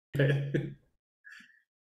Right.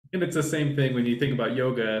 And it's the same thing when you think about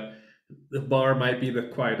yoga, the bar might be the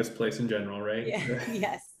quietest place in general, right? Yeah,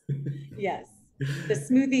 yes, yes. The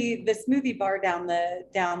smoothie bar down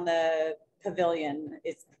the pavilion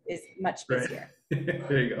is much Right. busier.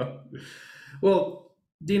 There you go. Well,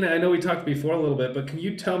 Dina, I know we talked before a little bit, but can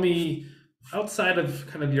you tell me, outside of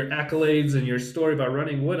kind of your accolades and your story about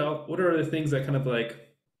running, what are the things that kind of like,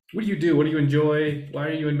 what do you do? What do you enjoy? Why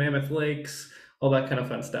are you in Mammoth Lakes? All that kind of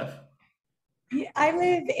fun stuff. Yeah, I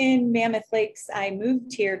live in Mammoth Lakes. I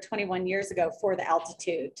moved here 21 years ago for the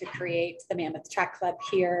altitude to create the Mammoth Track Club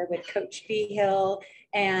here with Coach Behill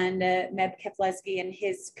and Meb Keflezgy and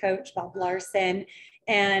his coach, Bob Larson.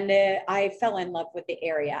 And I fell in love with the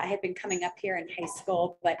area. I had been coming up here in high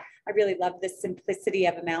school, but I really love the simplicity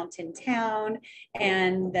of a mountain town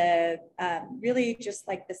and the really just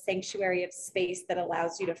like the sanctuary of space that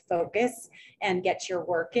allows you to focus and get your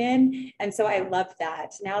work in. And so I love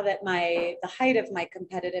that. Now that the height of my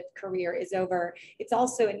competitive career is over, it's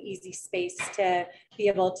also an easy space to be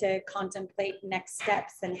able to contemplate next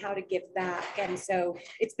steps and how to give back. And so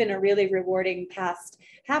it's been a really rewarding past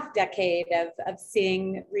half decade of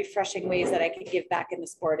seeing refreshing ways that I could give back in the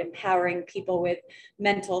sport, empowering people with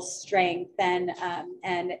mental strength and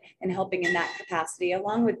helping in that capacity,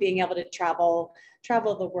 along with being able to travel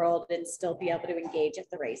the world and still be able to engage at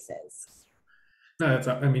the races. No,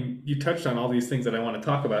 I mean, you touched on all these things that I want to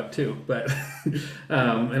talk about too, but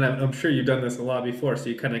and I'm sure you've done this a lot before, so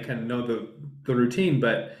you kind of know the routine.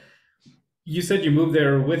 But you said you moved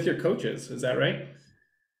there with your coaches, is that right?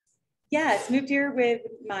 Yes, moved here with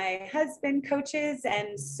my husband, coaches,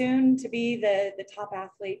 and soon to be the top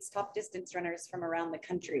athletes, top distance runners from around the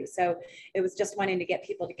country. So it was just wanting to get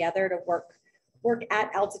people together to work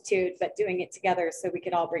at altitude, but doing it together so we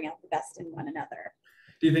could all bring out the best in one another.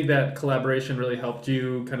 Do you think that collaboration really helped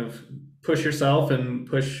you kind of push yourself and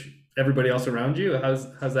push everybody else around you?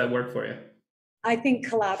 How's that work for you? I think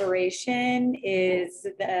collaboration is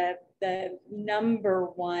the number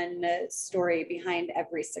one story behind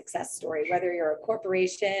every success story. Whether you're a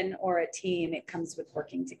corporation or a team, it comes with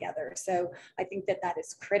working together. So I think that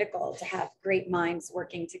is critical to have great minds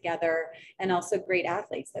working together and also great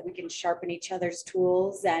athletes that we can sharpen each other's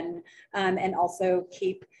tools and also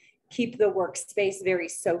keep the workspace very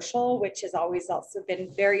social, which has always also been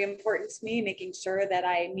very important to me, making sure that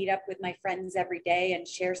I meet up with my friends every day and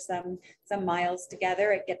share some miles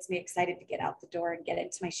together. It gets me excited to get out the door and get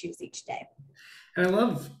into my shoes each day. And I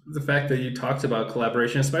love the fact that you talked about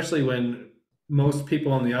collaboration, especially when most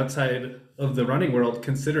people on the outside of the running world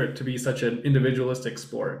consider it to be such an individualistic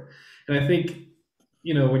sport. And I think,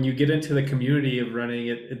 when you get into the community of running,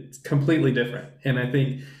 it's completely different. And I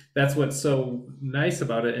think that's what's so nice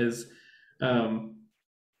about it is um,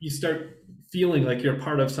 you start feeling like you're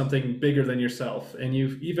part of something bigger than yourself. And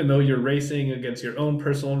even though you're racing against your own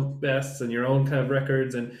personal bests and your own kind of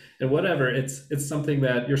records and whatever, it's something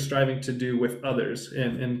that you're striving to do with others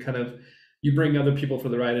and kind of you bring other people for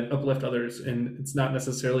the ride and uplift others. And it's not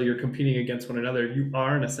necessarily you're competing against one another. You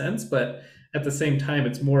are in a sense, but at the same time,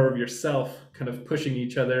 it's more of yourself kind of pushing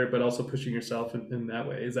each other, but also pushing yourself in that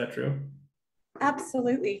way. Is that true?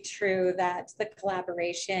 Absolutely true that the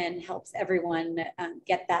collaboration helps everyone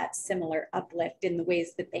get that similar uplift in the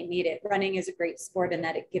ways that they need it. Running is a great sport in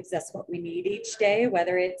that it gives us what we need each day,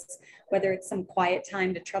 whether it's some quiet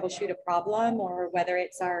time to troubleshoot a problem or whether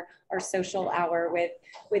it's our social hour with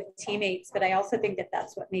teammates. But I also think that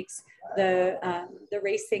that's what makes the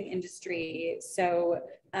racing industry so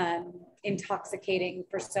intoxicating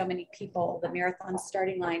for so many people. The marathon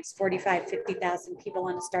starting lines, 45, 50,000 people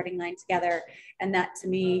on a starting line together. And that to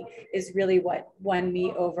me is really what won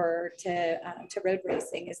me over to road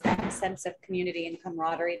racing, is that sense of community and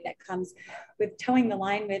camaraderie that comes with towing the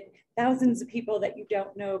line with thousands of people that you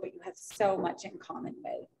don't know, but you have so much in common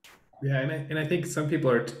with. Yeah, and I think some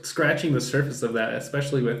people are scratching the surface of that,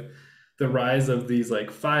 especially with the rise of these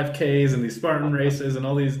like 5Ks and these Spartan races and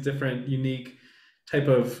all these different unique type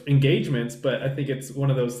of engagements. But I think it's one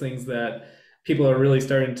of those things that people are really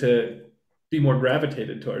starting to be more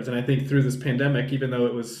gravitated towards. And I think through this pandemic, even though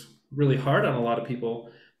it was really hard on a lot of people,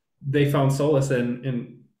 they found solace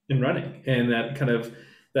in running and that kind of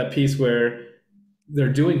that piece where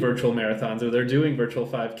they're doing virtual marathons or they're doing virtual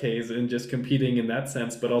 5Ks and just competing in that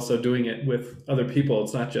sense, but also doing it with other people.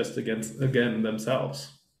 It's not just against, again, themselves,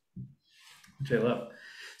 which I love.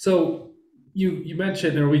 So you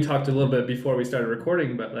mentioned, or we talked a little bit before we started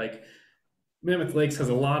recording, but like Mammoth Lakes has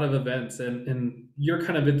a lot of events and you're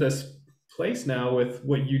kind of at this place now with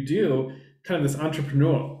what you do, kind of this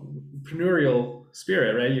entrepreneurial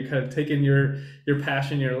spirit, right? You kind of taken your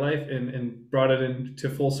passion, your life and brought it into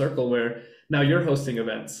full circle where now you're hosting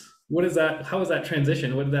events. What is that? How was that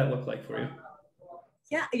transition? What did that look like for you?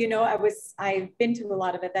 Yeah, I've been to a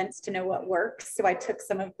lot of events to know what works. So I took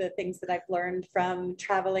some of the things that I've learned from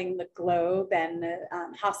traveling the globe, and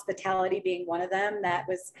hospitality being one of them. That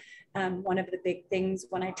was one of the big things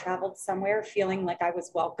when I traveled somewhere, feeling like I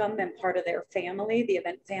was welcome and part of their family, the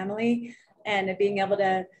event family, and being able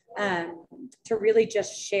to really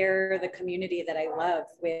just share the community that I love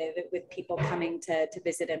with people coming to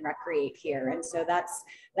visit and recreate here. And so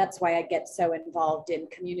that's why I get so involved in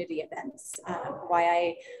community events, why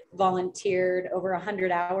I volunteered over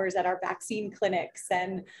 100 hours at our vaccine clinics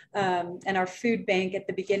and our food bank at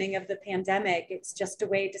the beginning of the pandemic. It's just a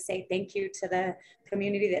way to say thank you to the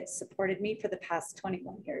community that supported me for the past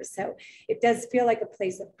 21 years. So it does feel like a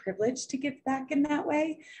place of privilege to give back in that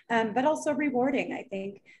way, but also rewarding, I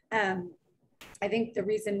think. I think the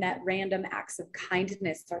reason that random acts of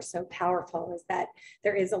kindness are so powerful is that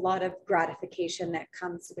there is a lot of gratification that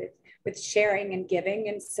comes with sharing and giving.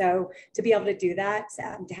 And so to be able to do that,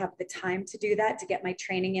 to have the time to do that, to get my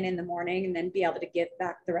training in the morning and then be able to give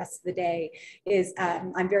back the rest of the day is,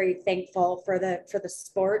 I'm very thankful for the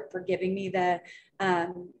sport, for giving me the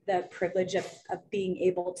privilege of being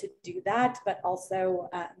able to do that, but also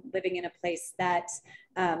living in a place that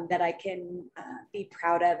I can be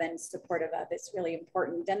proud of and supportive of. It's really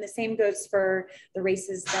important. And the same goes for the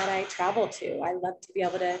races that I travel to. I love to be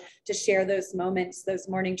able to share those moments, those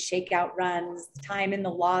morning shakeout runs, time in the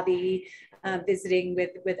lobby, visiting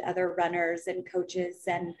with other runners and coaches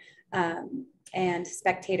and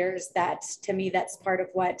spectators. That to me, that's part of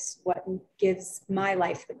what gives my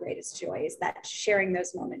life the greatest joy, is that sharing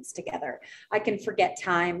those moments together. I can forget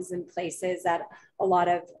times and places at a lot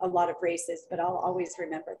of races, but I'll always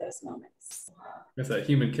remember those moments. It's that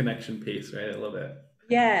human connection piece, right? I love it.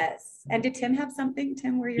 Yes. And did Tim have something?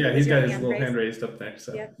 Tim, Yeah, was he's your got his hand little raised? hand raised up there.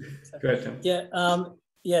 So Yeah. go ahead, Tim. Yeah,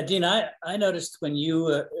 yeah, Dean, I noticed when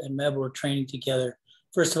you and Meb were training together,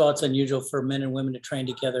 first of all, it's unusual for men and women to train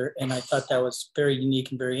together. And I thought that was very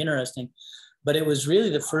unique and very interesting. But it was really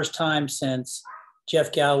the first time since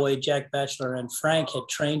Jeff Galloway, Jack Batchelor, and Frank had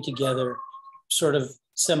trained together, sort of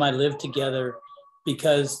semi-lived together,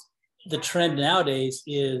 because the trend nowadays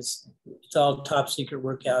is it's all top secret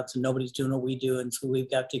workouts and nobody's doing what we do. And so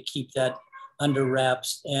we've got to keep that under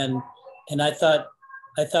wraps. And I thought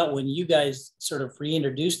when you guys sort of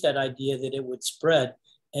reintroduced that idea that it would spread,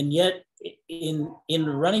 and yet in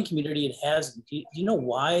the running community, it hasn't. Do you know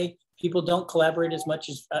why people don't collaborate as much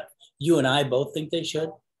as you and I both think they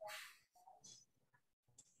should?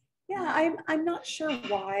 Yeah, I'm not sure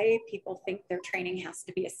why people think their training has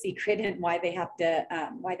to be a secret, and why they have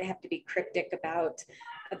to be cryptic about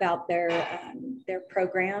their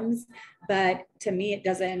programs. But to me, it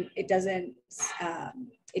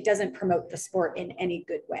doesn't promote the sport in any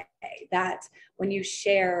good way. That when you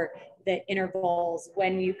share the intervals,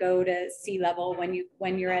 when you go to sea level,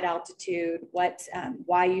 when you're at altitude,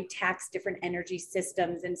 why you tax different energy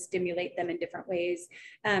systems and stimulate them in different ways,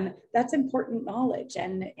 that's important knowledge.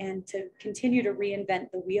 And to continue to reinvent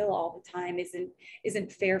the wheel all the time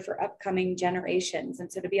isn't fair for upcoming generations.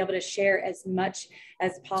 And so to be able to share as much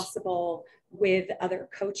as possible with other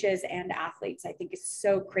coaches and athletes, I think is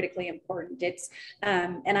so critically important.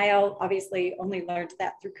 And I obviously only learned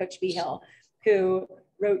that through Coach Behill, who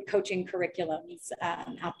wrote coaching curriculums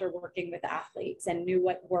after working with athletes and knew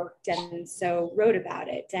what worked, and so wrote about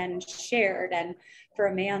it and shared. And for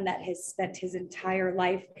a man that has spent his entire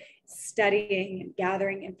life studying and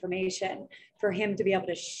gathering information, for him to be able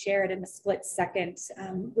to share it in a split second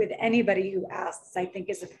with anybody who asks, I think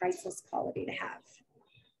is a priceless quality to have.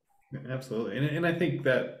 Absolutely. And I think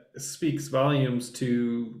that speaks volumes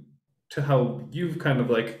to how you've kind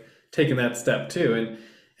of like taken that step too.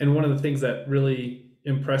 And one of the things that really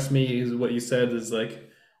impressed me is what you said is like,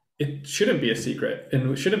 it shouldn't be a secret and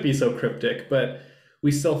it shouldn't be so cryptic, but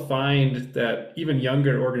we still find that even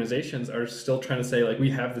younger organizations are still trying to say like, we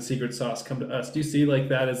have the secret sauce, come to us. Do you see like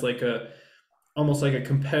that as like almost like a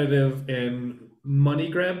competitive and money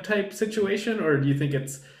grab type situation? Or do you think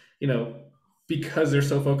it's, because they're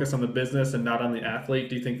so focused on the business and not on the athlete,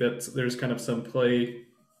 do you think that there's kind of some play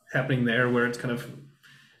happening there where it's kind of,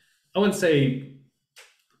 I wouldn't say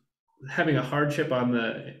having a hardship on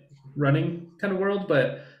the running kind of world,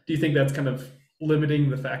 but do you think that's kind of limiting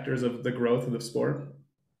the factors of the growth of the sport?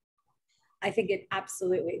 I think it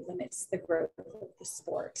absolutely limits the growth of the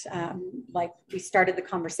sport. Like we started the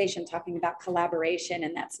conversation talking about collaboration,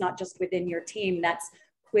 and that's not just within your team, that's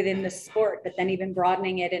within the sport, but then even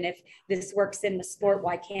broadening it. And if this works in the sport,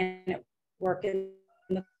 why can't it work in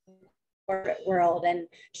the world and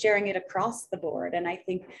sharing it across the board. And I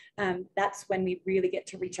think that's when we really get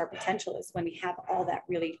to reach our potential, is when we have all that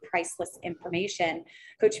really priceless information.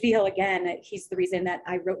 Coach Vigil, again, he's the reason that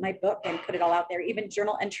I wrote my book and put it all out there, even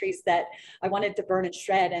journal entries that I wanted to burn and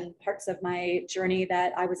shred, and parts of my journey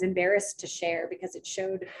that I was embarrassed to share because it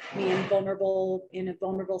showed me in a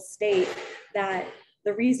vulnerable state. That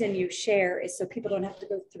the reason you share is so people don't have to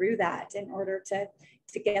go through that in order to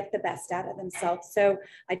get the best out of themselves. So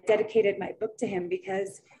I dedicated my book to him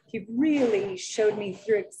because he really showed me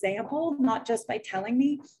through example, not just by telling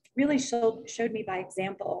me, really showed me by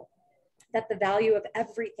example that the value of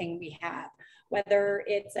everything we have, whether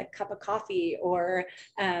it's a cup of coffee or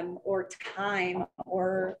time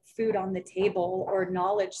or food on the table or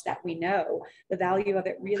knowledge that we know, the value of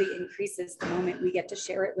it really increases the moment we get to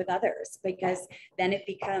share it with others, because then it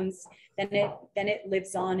becomes, then it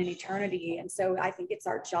lives on in eternity. And so I think it's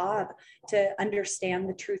our job to understand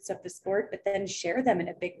the truths of the sport, but then share them in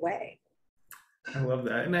a big way. I love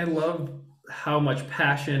that. And I love how much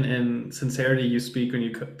passion and sincerity you speak when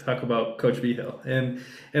you talk about Coach Vigil. And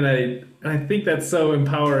I think that's so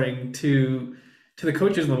empowering to the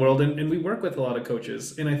coaches in the world. And we work with a lot of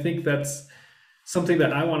coaches. And I think that's something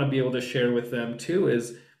that I want to be able to share with them too,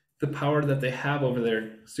 is the power that they have over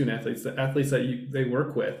their student athletes, the athletes that they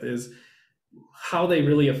work with, is how they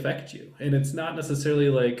really affect you. And it's not necessarily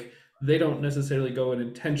like, they don't necessarily go and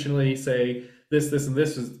intentionally say this, and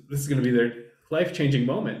this is going to be their life-changing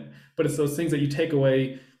moment, but it's those things that you take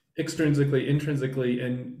away extrinsically, intrinsically,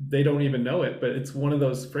 and they don't even know it, but it's one of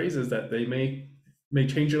those phrases that they may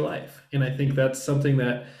change your life. And I think that's something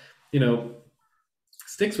that,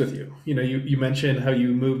 sticks with you. You mentioned how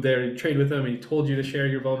you moved there and trained with him, and he told you to share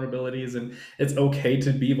your vulnerabilities, and it's okay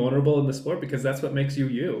to be vulnerable in the sport because that's what makes you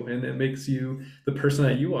you, and it makes you the person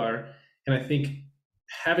that you are. And I think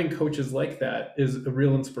having coaches like that is a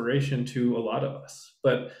real inspiration to a lot of us,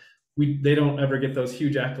 but they don't ever get those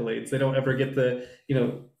huge accolades. They don't ever get the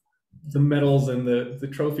medals and the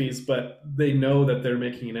trophies, but they know that they're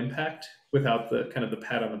making an impact without the kind of the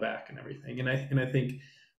pat on the back and everything. And I think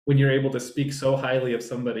when you're able to speak so highly of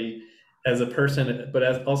somebody as a person,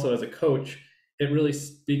 but also as a coach, it really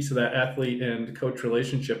speaks to that athlete and coach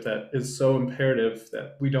relationship that is so imperative,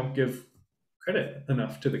 that we don't give credit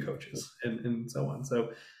enough to the coaches and so on.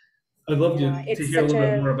 So I'd love to hear a little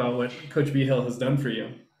bit more about what Coach Vigil has done for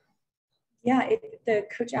you. Yeah, the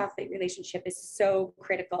coach-athlete relationship is so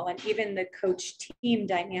critical, and even the coach-team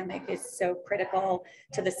dynamic is so critical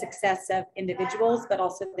to the success of individuals, but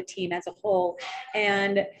also the team as a whole.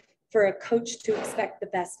 And for a coach to expect the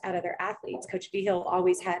best out of their athletes, Coach Vigil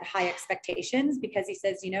always had high expectations, because he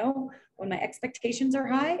says, when my expectations are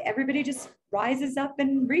high, everybody just rises up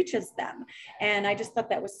and reaches them. And I just thought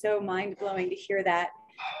that was so mind-blowing to hear that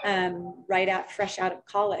fresh out of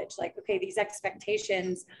college. Like, okay, these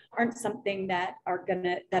expectations aren't something that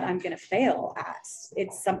I'm gonna fail at.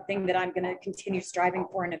 It's something that I'm gonna continue striving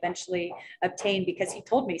for and eventually obtain, because he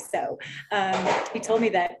told me so. He told me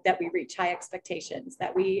that we reach high expectations,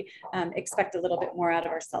 that we expect a little bit more out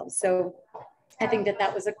of ourselves. So I think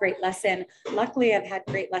that was a great lesson. Luckily, I've had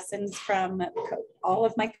great lessons from all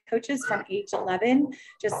of my coaches from age 11.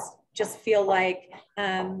 Just feel like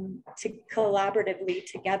to collaboratively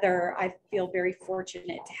together, I feel very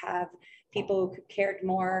fortunate to have people who cared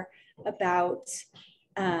more about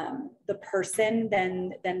the person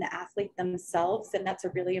than the athlete themselves. And that's a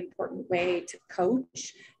really important way to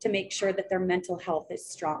coach, to make sure that their mental health is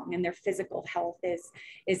strong and their physical health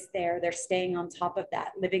is there. They're staying on top of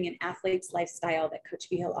that, living an athlete's lifestyle that Coach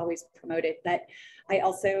Vigil always promoted. But I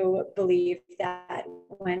also believe that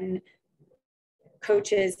when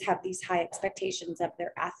coaches have these high expectations of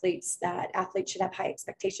their athletes, that athletes should have high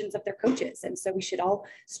expectations of their coaches. And so we should all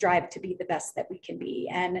strive to be the best that we can be.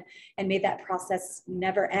 And may that process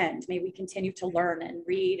never end. May we continue to learn and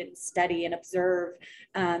read and study and observe,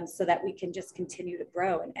 so that we can just continue to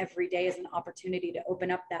grow. And every day is an opportunity to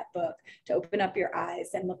open up that book, to open up your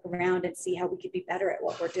eyes and look around and see how we could be better at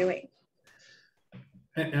what we're doing.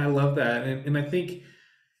 And I love that. And I think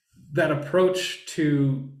that approach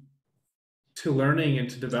to learning and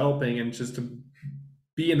to developing and just to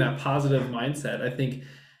be in that positive mindset, I think,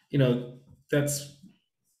 that's,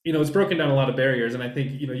 it's broken down a lot of barriers. And I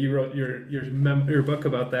think, you wrote your book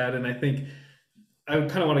about that. And I think I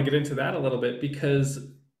kind of want to get into that a little bit,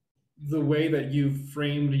 because the way that you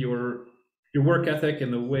framed your work ethic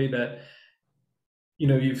and the way that,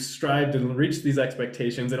 you've strived and reached these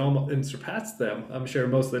expectations and surpassed them, I'm sure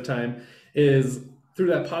most of the time, is through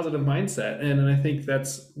that positive mindset. And I think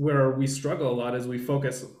that's where we struggle a lot, is we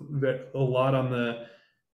focus a lot on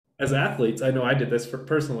as athletes, I know I did this for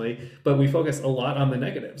personally, but we focus a lot on the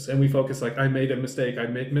negatives, and we focus like, I made a mistake,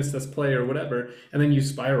 missed this play or whatever, and then you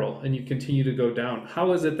spiral and you continue to go down.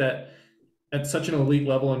 How is it that at such an elite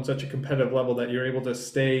level and such a competitive level that you're able to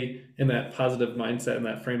stay in that positive mindset and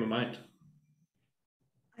that frame of mind?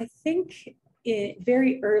 I think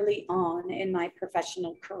very early on in my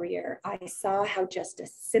professional career, I saw how just a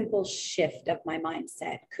simple shift of my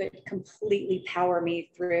mindset could completely power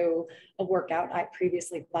me through a workout I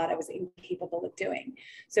previously thought I was incapable of doing.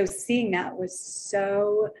 So seeing that was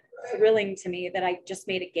so thrilling to me that I just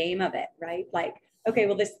made a game of it, right? Like, okay,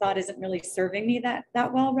 well, this thought isn't really serving me that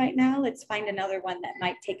well right now. Let's find another one that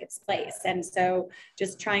might take its place. And so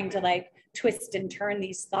just trying to like twist and turn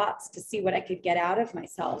these thoughts to see what I could get out of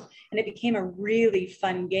myself. And it became a really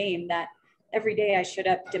fun game that every day I showed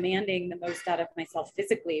up demanding the most out of myself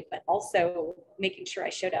physically, but also making sure I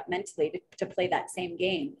showed up mentally to play that same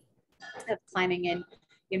game of climbing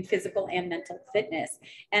in physical and mental fitness.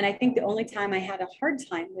 And I think the only time I had a hard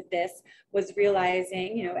time with this was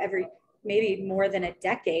realizing, you know, maybe more than a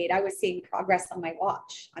decade, I was seeing progress on my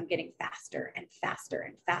watch. I'm getting faster and faster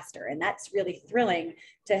and faster. And that's really thrilling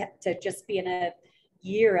to just be in a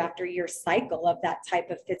year after year cycle of that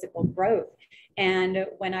type of physical growth. And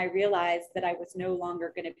when I realized that I was no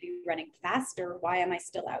longer going to be running faster, why am I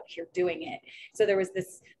still out here doing it? So there was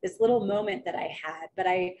this little moment that I had, but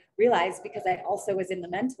I realized, because I also was in the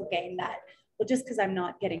mental game, that, well, just because I'm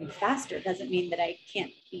not getting faster doesn't mean that I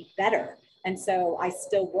can't be better. And so I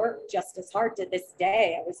still work just as hard to this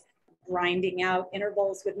day. I was grinding out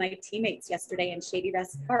intervals with my teammates yesterday in Shady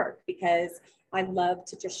Rest Park because I love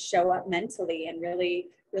to just show up mentally and really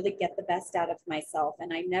get the best out of myself.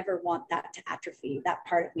 And I never want that to atrophy, that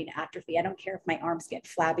part of me to atrophy. I don't care if my arms get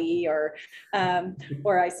flabby or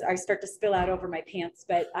I start to spill out over my pants,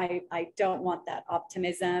 but I don't want that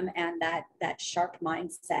optimism and that sharp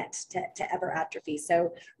mindset to ever atrophy.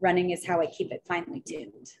 So running is how I keep it finely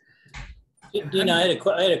tuned. Deena, I had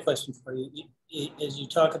a question for you. As you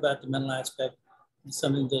talk about the mental aspect, it's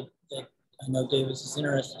something that I know Davis is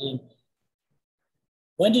interested in.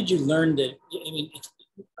 When did you learn that? I mean,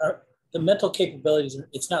 the mental capabilities,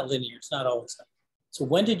 it's not linear. It's not always that. So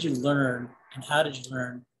when did you learn, and how did you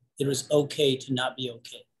learn that it was okay to not be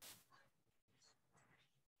okay?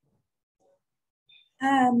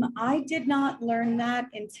 I did not learn that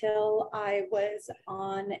until I was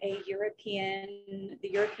on the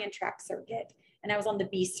European track circuit, and I was on the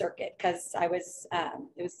B circuit because I was,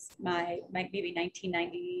 it was my maybe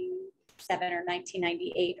 1997 or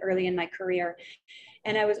 1998, early in my career.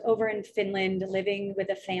 And I was over in Finland living with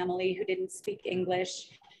a family who didn't speak English,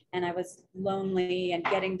 and I was lonely and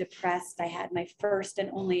getting depressed. I had my first and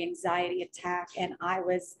only anxiety attack, and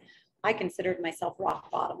I considered myself rock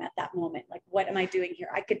bottom at that moment. Like, what am I doing here?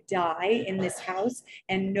 I could die in this house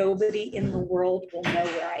and nobody in the world will know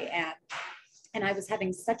where I am. And I was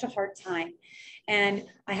having such a hard time. And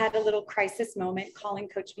I had a little crisis moment calling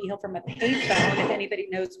Coach Behill from a payphone, if anybody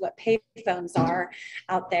knows what payphones are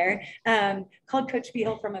out there. Called Coach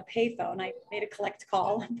Behill from a payphone. I made a collect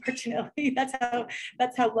call, unfortunately. That's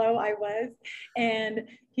how low I was. And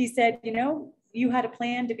he said, you know, you had a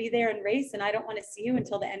plan to be there and race, and I don't want to see you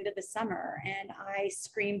until the end of the summer. And I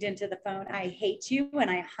screamed into the phone, I hate you. And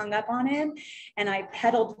I hung up on him, and I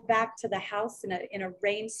pedaled back to the house in a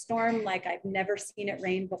rainstorm like I've never seen it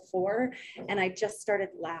rain before. And I just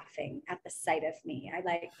started laughing at the sight of me. I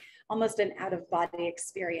like almost an out of body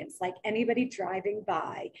experience. Like anybody driving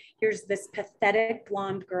by, here's this pathetic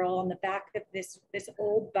blonde girl on the back of this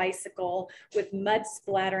old bicycle with mud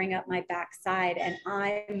splattering up my backside, and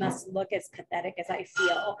I must look as pathetic as I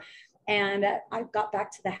feel. And I got back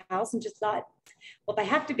to the house and just thought, well, if I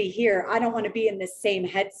have to be here, I don't want to be in this same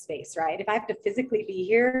headspace, right? If I have to physically be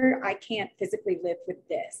here, I can't physically live with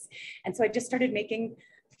this. And so I just started making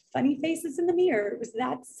funny faces in the mirror. It was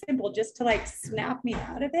that simple, just to like snap me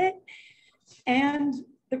out of it. And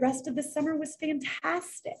the rest of the summer was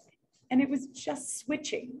fantastic. And it was just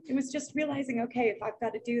switching. It was just realizing, okay, if I've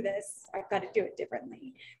got to do this, I've got to do it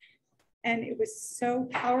differently. And it was so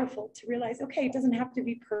powerful to realize, okay, it doesn't have to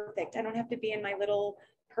be perfect. I don't have to be in my little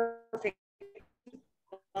perfect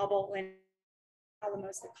bubble in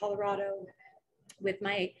Alamosa, Colorado, with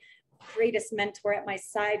my greatest mentor at my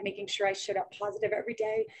side, making sure I showed up positive every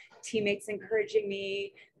day, teammates encouraging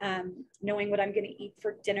me, knowing what I'm going to eat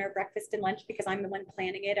for dinner, breakfast, and lunch because I'm the one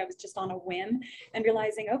planning it. I was just on a whim, and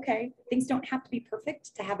realizing, okay, things don't have to be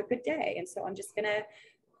perfect to have a good day. And so I'm just going to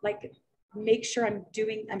like make sure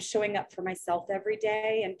I'm showing up for myself every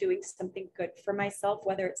day and doing something good for myself,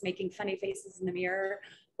 whether it's making funny faces in the mirror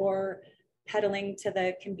or pedaling to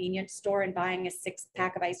the convenience store and buying a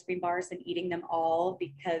 6-pack of ice cream bars and eating them all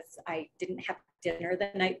because I didn't have dinner the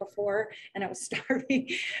night before and I was starving.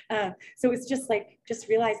 So it's just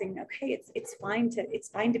realizing, okay, it's fine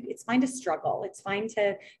to struggle. It's fine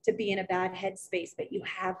to be in a bad headspace, but you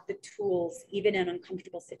have the tools, even in an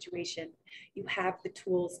uncomfortable situation, you have the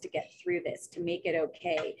tools to get through this, to make it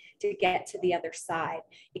okay, to get to the other side.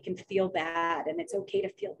 It can feel bad, and it's okay to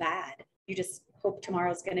feel bad. You just hope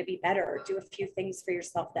tomorrow's going to be better. Do a few things for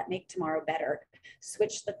yourself that make tomorrow better.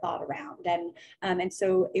 Switch the thought around. And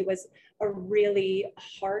so it was a really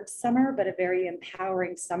hard summer, but a very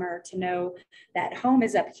empowering summer to know that home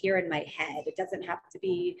is up here in my head. It doesn't have to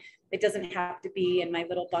be in my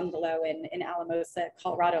little bungalow in Alamosa,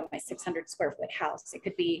 Colorado, my 600 square foot house. It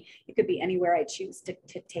could be anywhere I choose to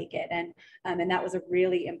take it. And that was a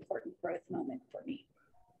really important growth moment for me.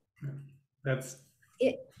 That's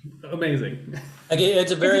amazing. Okay,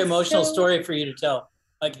 it's a very emotional story for you to tell.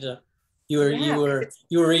 Like you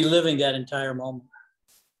were reliving that entire moment.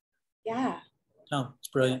 Yeah. Oh, it's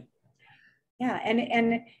brilliant. Yeah,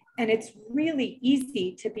 and it's really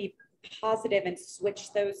easy to be positive and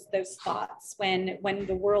switch those thoughts when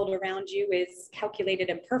the world around you is calculated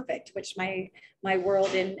and perfect, which my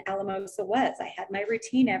world in Alamosa was. I had my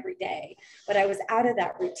routine every day, but I was out of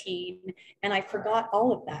that routine and I forgot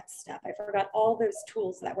all of that stuff. I forgot all those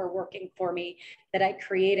tools that were working for me that I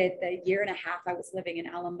created the year and a half I was living in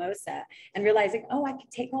Alamosa, and realizing, oh, I could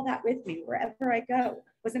take all that with me wherever I go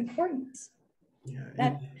was important.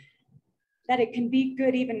 Yeah, that it can be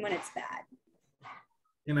good even when it's bad.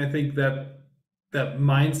 And I think that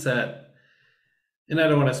mindset, and I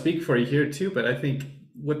don't want to speak for you here too, but I think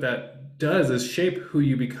what that does is shape who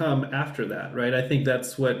you become after that, right? I think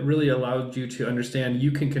that's what really allowed you to understand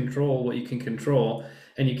you can control what you can control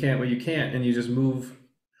and you can't what you can't, and you just move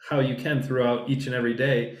how you can throughout each and every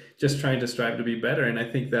day, just trying to strive to be better. And I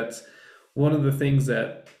think that's one of the things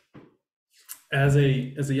that as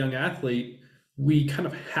a young athlete, we kind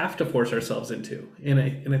of have to force ourselves into. And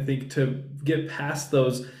I think to get past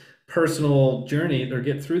those personal journeys, or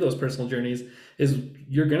get through those personal journeys, is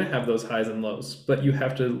you're going to have those highs and lows, but you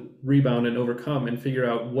have to rebound and overcome and figure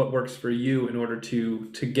out what works for you in order to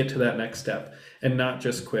get to that next step, and not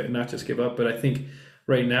just quit, not just give up. But I think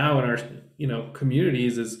right now in our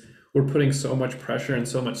communities is we're putting so much pressure and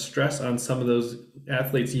so much stress on some of those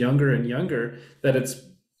athletes younger and younger, that it's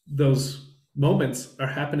those moments are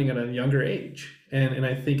happening at a younger age. And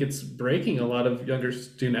I think it's breaking a lot of younger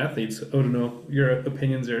student athletes. I don't know your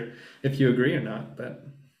opinions or if you agree or not, but.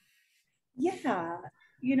 Yeah,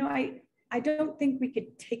 I don't think we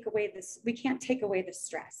could take away this. We can't take away the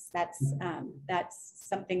stress. That's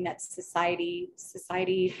something that society.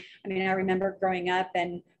 I mean, I remember growing up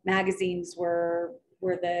and magazines were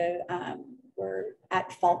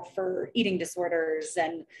at fault for eating disorders,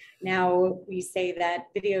 and now we say that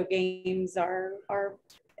video games are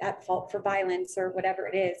at fault for violence or whatever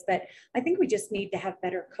it is. But I think we just need to have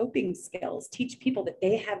better coping skills, teach people that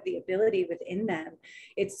they have the ability within them.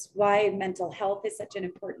 It's why mental health is such an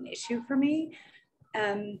important issue for me,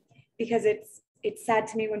 because it's sad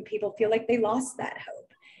to me when people feel like they lost that hope,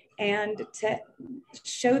 and to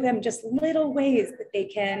show them just little ways that they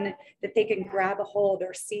can grab a hold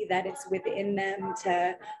or see that it's within them,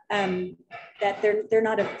 to that they're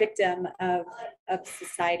not a victim of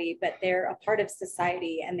society, but they're a part of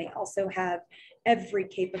society, and they also have every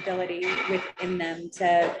capability within them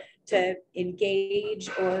to engage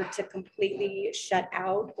or to completely shut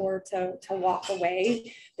out or to walk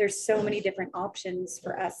away. There's so many different options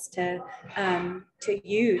for us to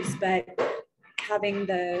use, but having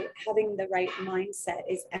the right mindset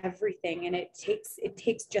is everything. And it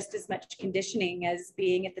takes just as much conditioning as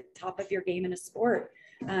being at the top of your game in a sport.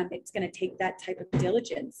 It's going to take that type of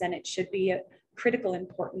diligence, and it should be a critical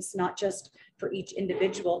importance, not just for each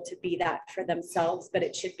individual to be that for themselves, but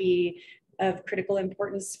it should be of critical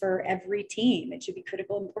importance for every team. It should be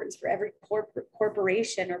critical importance for every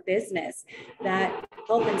corporation or business, that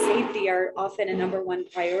health and safety are often a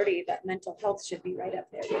 #1 priority, but mental health should be right up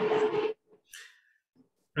there with that.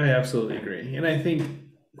 I absolutely agree. And I think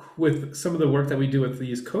with some of the work that we do with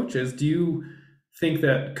these coaches, do you think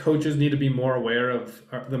that coaches need to be more aware of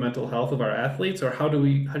the mental health of our athletes, or how do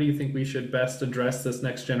you think we should best address this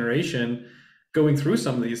next generation going through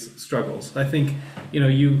some of these struggles? I think,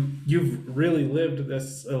 you've really lived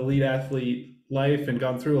this elite athlete life and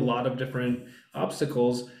gone through a lot of different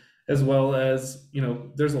obstacles, as well as,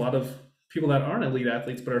 there's a lot of people that aren't elite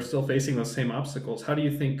athletes but are still facing those same obstacles. How do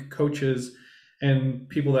you think coaches and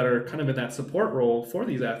people that are kind of in that support role for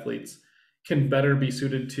these athletes can better be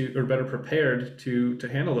suited to, or better prepared to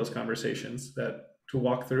handle those conversations that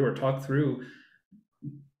walk through or talk through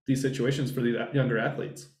these situations for the younger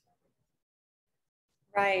athletes.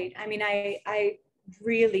 Right. I mean, I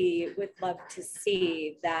really would love to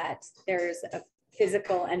see that there's a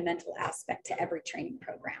physical and mental aspect to every training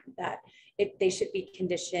program, that they should be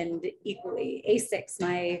conditioned equally. ASICS,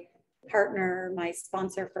 my partner, my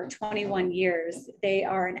sponsor for 21 years, they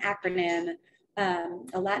are an acronym,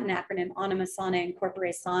 a Latin acronym, anima sana in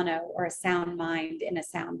corpore sano, or a sound mind in a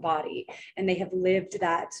sound body. And they have lived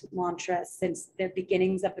that mantra since the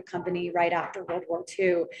beginnings of the company right after World War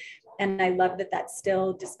II. And I love that that's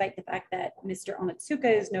still, despite the fact that Mr. Onitsuka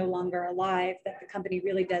is no longer alive, that the company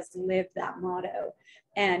really does live that motto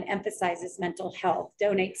and emphasizes mental health,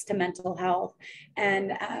 donates to mental health.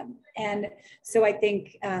 And so I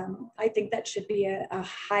think that should be a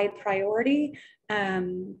high priority,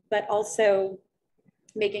 but also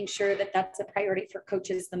making sure that that's a priority for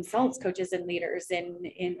coaches themselves, coaches and leaders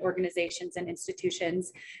in organizations and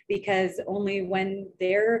institutions, because only when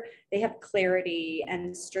they have clarity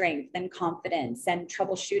and strength and confidence and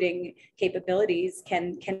troubleshooting capabilities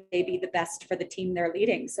can they be the best for the team they're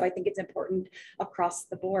leading. So I think it's important across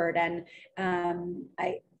the board. And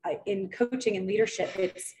in coaching and leadership,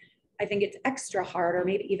 I think it's extra hard, or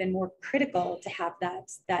maybe even more critical, to have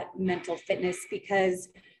that mental fitness, because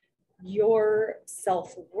your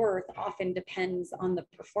self-worth often depends on the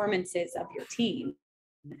performances of your team.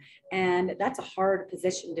 And that's a hard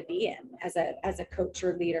position to be in as a coach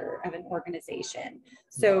or leader of an organization.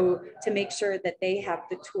 So to make sure that they have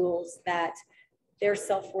the tools that their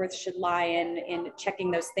self-worth should lie in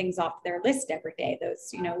checking those things off their list every day,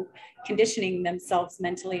 those, conditioning themselves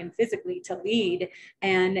mentally and physically to lead,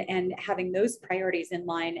 and having those priorities in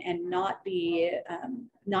line, and not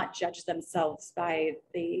judge themselves by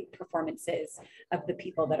the performances of the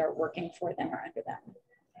people that are working for them or under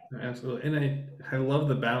them. Absolutely. And I love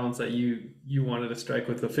the balance that you wanted to strike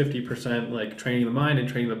with the 50% like training the mind and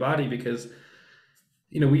training the body, because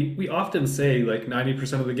we often say like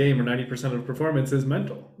 90% of the game or 90% of performance is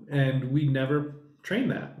mental, and we never train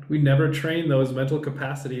that. We never train those mental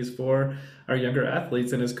capacities for our younger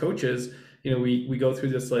athletes. And as coaches, we go through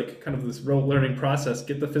this like kind of this role learning process,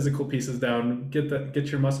 get the physical pieces down,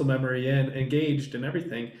 get your muscle memory engaged and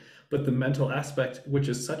everything. But the mental aspect, which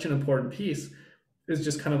is such an important piece, is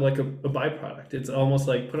just kind of like a byproduct. It's almost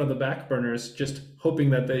like put on the back burners, just hoping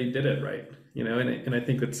that they did it right. And I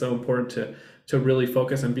think it's so important to really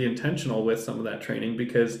focus and be intentional with some of that training,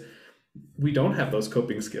 because we don't have those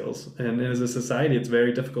coping skills. And as a society, it's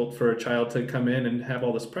very difficult for a child to come in and have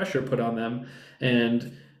all this pressure put on them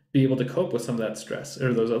and be able to cope with some of that stress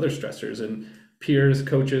or those other stressors, and peers,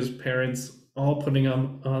 coaches, parents, all putting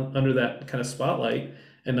them under that kind of spotlight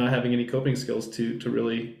and not having any coping skills to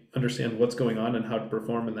really understand what's going on and how to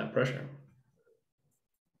perform in that pressure.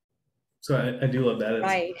 So I do love that.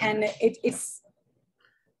 Right. And it's,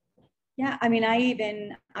 yeah, I mean, I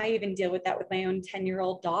even deal with that with my own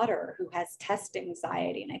 10-year-old daughter who has test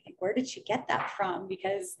anxiety. And I think, where did she get that from?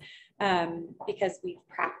 Because we've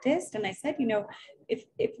practiced. And I said, if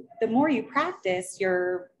the more you practice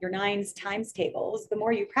your nines times tables, the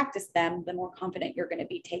more you practice them, the more confident you're going to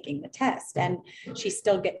be taking the test. And she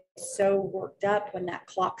still gets so worked up when that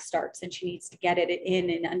clock starts and she needs to get it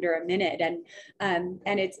in under a minute. And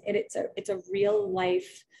it's a real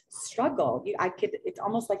life struggle. It's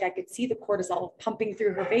almost like I could see the cortisol pumping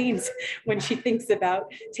through her veins when she thinks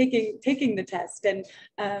about taking the test.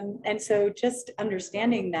 And so just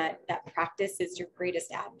understanding that practice is your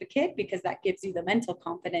greatest advocate, because that gives you the mental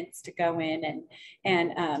confidence to go in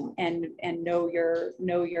and know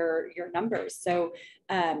your numbers. So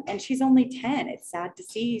and she's only 10. It's sad to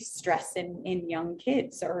see stress in young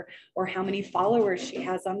kids, or how many followers she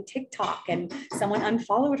has on TikTok, and someone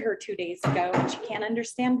unfollowed her 2 days ago and she can't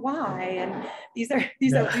understand why. And these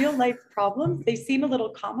are real life problems. They seem a little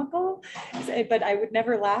comical, but I would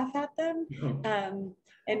never laugh at them.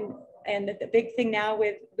 And the big thing now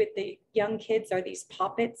with the young kids are these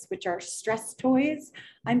poppets, which are stress toys.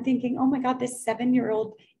 I'm thinking, oh my God, this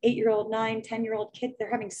 7-year-old, 8-year-old, 9, 10-year-old kid,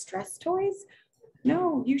 they're having stress toys.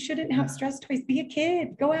 No, you shouldn't have stress toys. Be a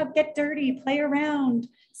kid, go out, get dirty, play around,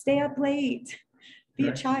 stay up late, be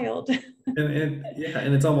a child. And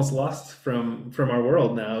it's almost lost from our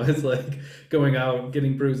world now. It's like going out,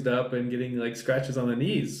 getting bruised up and getting like scratches on the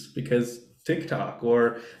knees because TikTok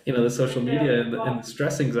or the social media and the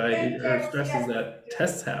stress anxiety or stresses that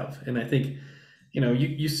tests have. And I think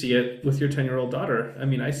you see it with your 10-year-old daughter. I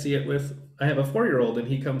mean, I see it I have a 4-year-old, and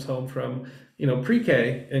he comes home from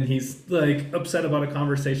pre-K, and he's like upset about a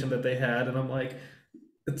conversation that they had, and I'm like,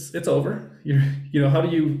 it's over. How do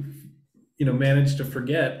you manage to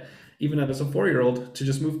forget even as a 4-year-old, to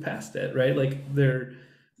just move past it, right? Like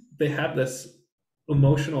they have this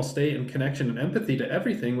emotional state and connection and empathy to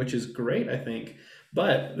everything, which is great, I think.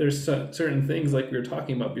 But there's certain things like we were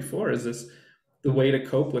talking about before, is this the way to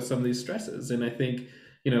cope with some of these stresses. And I think,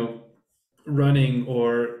 you know, running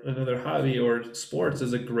or another hobby or sports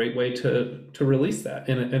is a great way to release that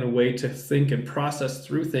in a way to think and process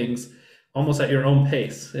through things almost at your own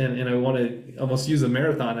pace. And I want to almost use a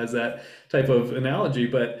marathon as that type of analogy,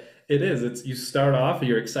 but it's you start off,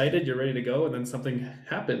 you're excited, you're ready to go, and then something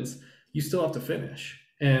happens, you still have to finish.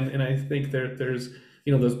 And I think there's,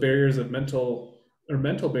 you know, those barriers of mental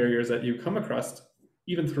barriers that you come across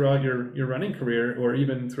even throughout your running career, or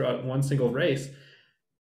even throughout one single race,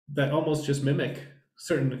 that almost just mimic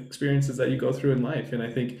certain experiences that you go through in life. And I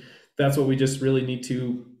think that's what we just really need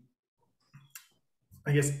to,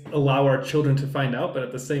 I guess, allow our children to find out. But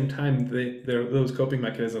at the same time, those coping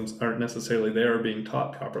mechanisms aren't necessarily there or being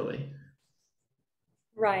taught properly.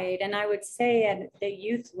 Right. And I would say at the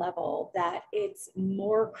youth level that it's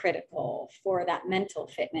more critical for that mental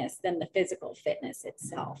fitness than the physical fitness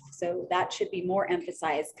itself. So that should be more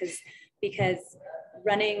emphasized, because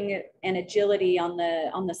running and agility on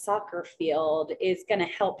the soccer field is going to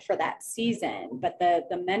help for that season, but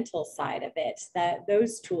the mental side of it, that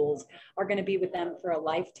those tools are going to be with them for a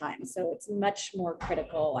lifetime. So it's much more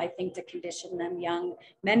critical, I think, to condition them young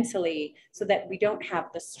mentally, so that we don't have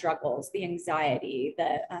the struggles, the anxiety,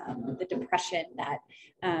 the depression that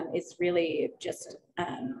is really just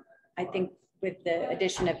I think with the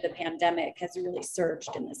addition of the pandemic has really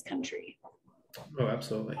surged in this country. Oh,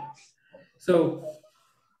 absolutely. So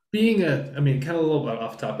being I mean, kind of a little bit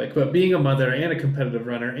off topic, but being a mother and a competitive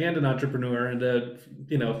runner and an entrepreneur and a,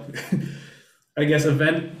 you know, I guess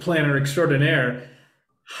event planner extraordinaire,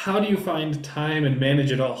 how do you find time and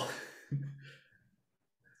manage it all?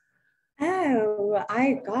 Oh,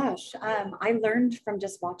 I learned from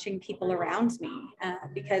just watching people around me,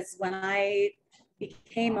 because when I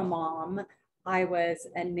became a mom, I was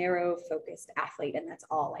a narrow focused athlete, and that's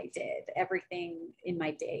all I did. Everything in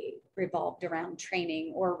my day revolved around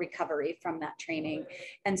training or recovery from that training.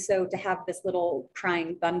 And so to have this little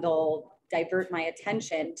crying bundle divert my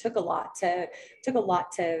attention took a lot to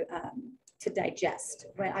digest.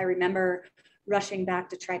 When I remember rushing back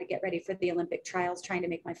to try to get ready for the Olympic trials, trying to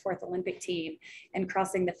make my 4th Olympic team, and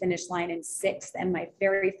crossing the finish line in 6th. And my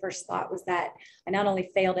very first thought was that I not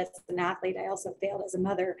only failed as an athlete, I also failed as a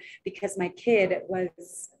mother, because my kid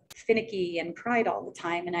was finicky and cried all the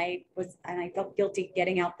time. And I felt guilty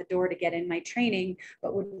getting out the door to get in my training,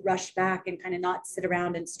 but would rush back and kind of not sit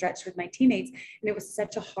around and stretch with my teammates. And it was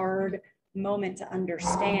such a hard moment to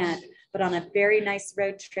understand. But on a very nice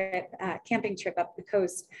road trip, camping trip up the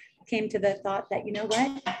coast, came to the thought that, you know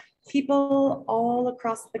what, people all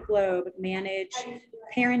across the globe manage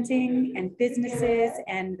parenting and businesses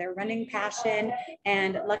and their running passion.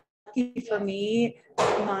 And lucky for me,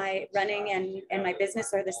 my running and my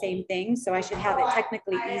business are the same thing. So I should have it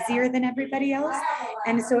technically easier than everybody else.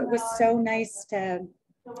 And so it was so nice to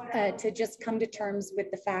just come to terms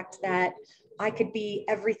with the fact that I could be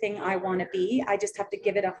everything I want to be. I just have to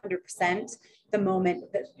give it 100% the moment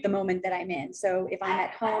that I'm in. So if I'm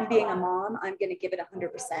at home being a mom, I'm going to give it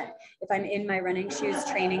 100%. If I'm in my running shoes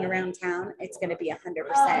training around town, it's going to be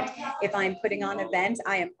 100%. If I'm putting on an event,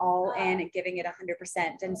 I am all in and giving it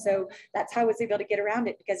 100%. And so that's how I was able to get around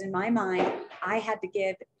it, because in my mind, I had to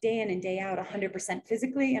give day in and day out 100%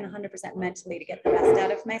 physically and 100% mentally to get the best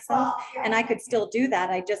out of myself. And I could still do that.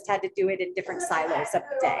 I just had to do it in different silos of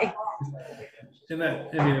the day. And that,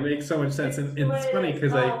 I mean, it makes so much sense. And it's funny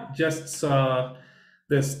because I just saw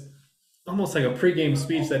this almost like a pregame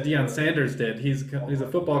speech that Deion Sanders did. He's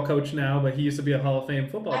a football coach now, but he used to be a Hall of Fame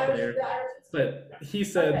football player. But he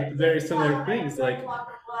said very similar things, like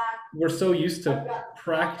we're so used to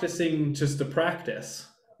practicing just to practice,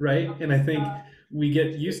 right? And I think we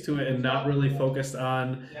get used to it and not really focused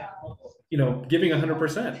on, you know, giving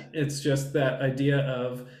 100%. It's just that idea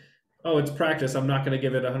of, oh, it's practice, I'm not going to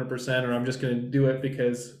give it 100%, or I'm just going to do it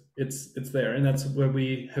because it's there. And that's what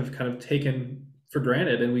we have kind of taken for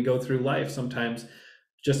granted, and we go through life sometimes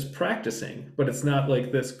just practicing, but it's not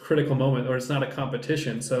like this critical moment, or it's not a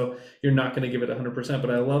competition, so you're not going to give it 100%. But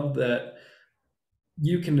I love that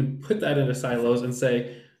you can put that into silos and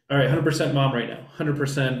say, all right, 100% mom right now,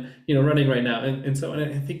 100%, you know, running right now. And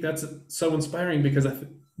I think that's so inspiring, because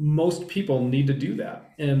most people need to do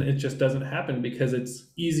that, and it just doesn't happen because it's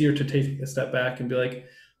easier to take a step back and be like,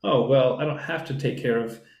 oh, well, I don't have to take care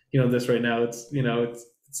of, you know, this right now. It's, you know,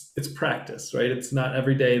 it's practice, right? It's not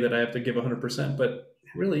every day that I have to give 100%, but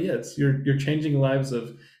it really is. You're changing the lives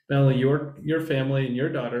of not only your family and your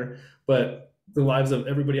daughter, but the lives of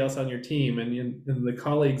everybody else on your team and the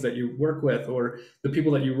colleagues that you work with or the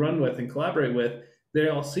people that you run with and collaborate with, they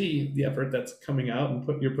all see the effort that's coming out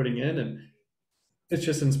and you're putting in, and it's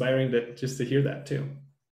just inspiring to hear that too.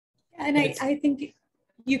 And I think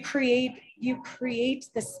you create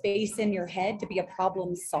the space in your head to be a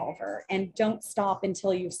problem solver, and don't stop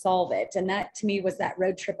until you solve it. And that to me was that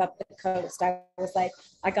road trip up the coast. I was like,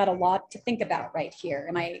 I got a lot to think about right here.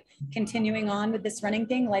 Am I continuing on with this running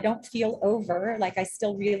thing? Well, I don't feel over, like I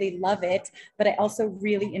still really love it, but I also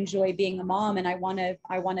really enjoy being a mom, and I want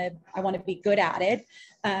to be good at it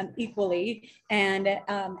equally. And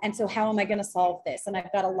so how am I going to solve this? And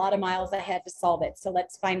I've got a lot of miles ahead to solve it. So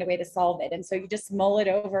let's find a way to solve it. And so you just mull it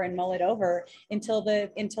over and mull it over until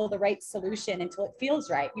the right solution, until it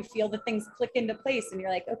feels right. You feel the things click into place, and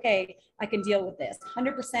you're like, okay, I can deal with this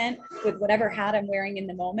 100% with whatever hat I'm wearing in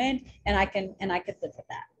the moment, and I could live with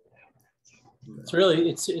that. It's really,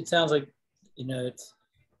 it sounds like, it's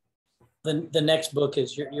the next book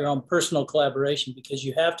is your own personal collaboration, because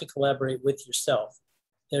you have to collaborate with yourself.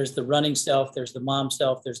 There's the running self, there's the mom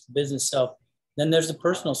self, there's the business self, then there's the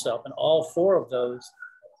personal self. And all four of those,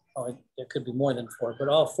 there could be more than four, but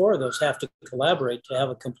all four of those have to collaborate to have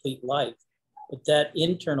a complete life. But that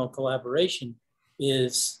internal collaboration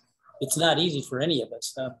it's not easy for any of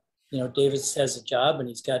us. David has a job and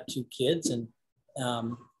he's got 2 kids, and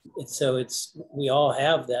we all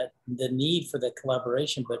have the need for that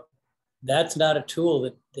collaboration, but that's not a tool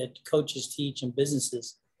that coaches teach and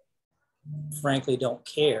businesses frankly don't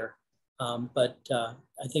care. But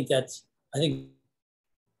I think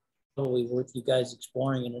probably worth you guys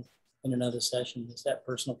exploring in another session, is that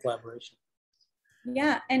personal collaboration.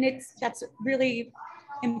 Yeah, and that's really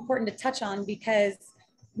important to touch on, because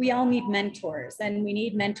we all need mentors, and we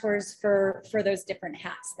need mentors for those different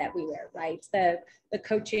hats that we wear, right? The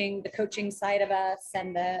coaching side of us,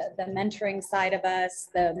 and the mentoring side of us,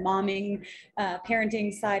 the momming,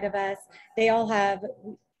 parenting side of us. They all have.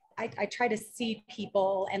 I try to see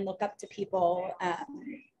people and look up to people,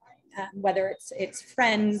 whether it's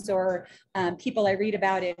friends or people I read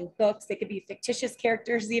about in books. They could be fictitious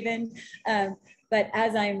characters even. But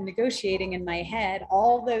as I'm negotiating in my head,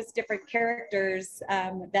 all those different characters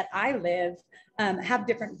that I live have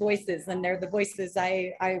different voices, and they're the voices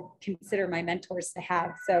I consider my mentors to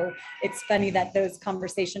have. So it's funny that those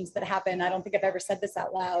conversations that happen, I don't think I've ever said this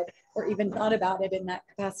out loud or even thought about it in that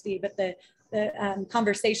capacity, but the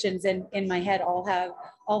conversations in my head all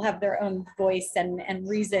have their own voice and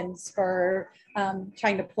reasons for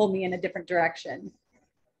trying to pull me in a different direction.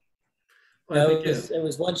 Well, it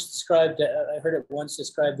was once described, I heard it once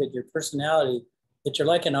described, that your personality, that you're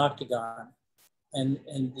like an octagon, and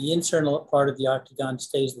the internal part of the octagon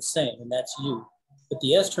stays the same, and that's you. But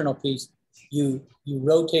the external piece, you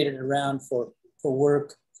rotate it around for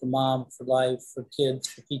work, for mom, for life, for kids,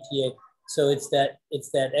 for PTA. So it's that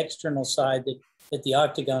external side that the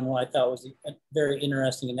octagon, I thought was a very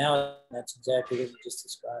interesting analogy. That's exactly what you just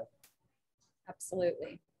described.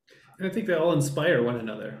 Absolutely. And I think they all inspire one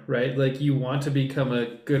another, right? Like, you want to become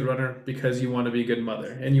a good runner because you want to be a good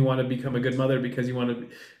mother, and you want to become a good mother because you want to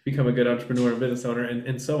become a good entrepreneur and business owner,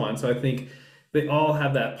 and so on. So I think they all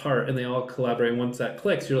have that part, and they all collaborate. Once that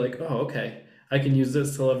clicks, you're like, oh, okay, I can use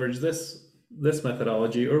this to leverage this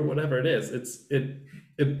methodology or whatever it is.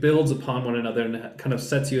 It builds upon one another, and it kind of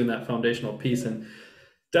sets you in that foundational piece, and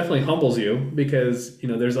definitely humbles you, because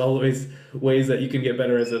there's always ways that you can get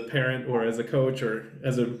better as a parent or as a coach or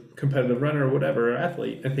as a competitive runner or whatever, or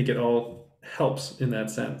athlete. I think it all helps in that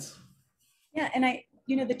sense. Yeah, and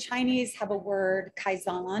the Chinese have a word,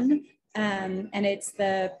 kaizen, and it's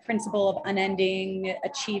the principle of unending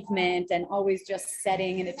achievement and always just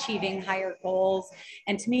setting and achieving higher goals.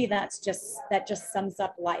 And to me, that just sums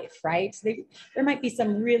up life, right? There might be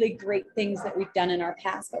some really great things that we've done in our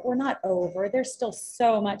past, but we're not over. There's still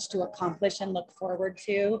so much to accomplish and look forward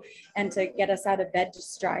to, and to get us out of bed to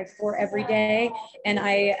strive for every day. And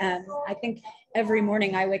I think every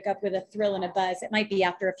morning I wake up with a thrill and a buzz. It might be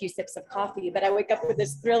after a few sips of coffee, but I wake up with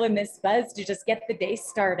this thrill and this buzz to just get the day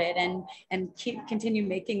started and continue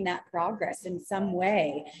making that progress in some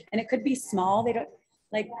way. And it could be small.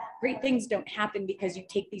 Great things don't happen because you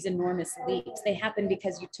take these enormous leaps. They happen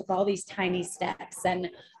because you took all these tiny steps. And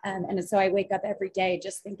so I wake up every day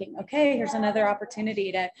just thinking, okay, here's another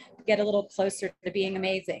opportunity to get a little closer to being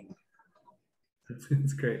amazing.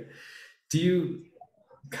 That's great. Do you,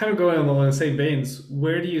 kind of going along the same veins,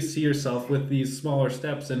 where do you see yourself with these smaller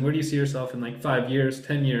steps, and where do you see yourself in 5 years,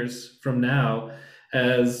 10 years from now,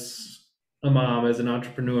 as a mom, as an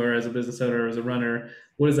entrepreneur, as a business owner, as a runner?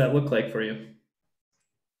 What does that look like for you?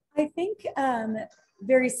 I think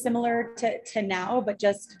very similar to now, but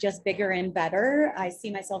just bigger and better. I see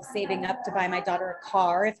myself saving up to buy my daughter a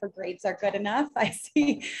car if her grades are good enough. I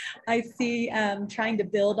see trying to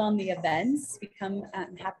build on the events,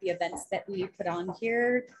 have the events that we put on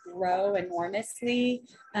here grow enormously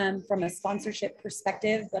from a sponsorship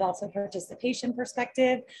perspective, but also participation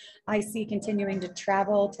perspective. I see continuing to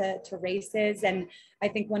travel to races. And I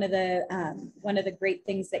think one of the great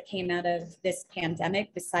things that came out of this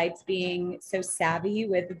pandemic, besides being so savvy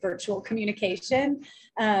with virtual communication,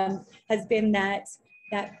 has been that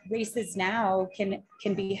races now can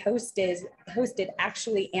be hosted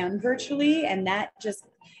actually and virtually, and that just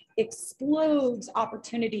explodes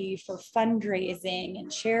opportunity for fundraising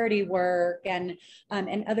and charity work and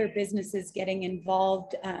other businesses getting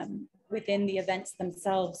involved within the events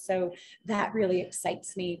themselves. So that really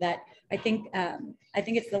excites me. That I think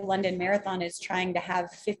it's the London Marathon is trying to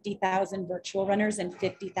have 50,000 virtual runners and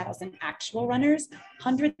 50,000 actual runners.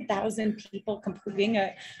 100,000 people completing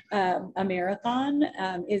a marathon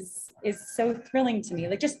is so thrilling to me.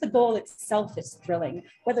 Like, just the goal itself is thrilling.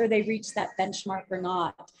 Whether they reach that benchmark or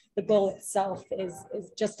not, the goal itself is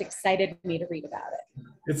just excited me to read about it.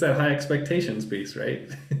 It's that high expectations piece,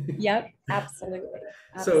 right? Yep, absolutely.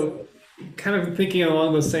 So kind of thinking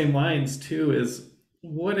along those same lines too, is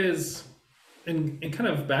what is, and kind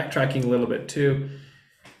of backtracking a little bit too,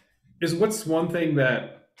 is what's one thing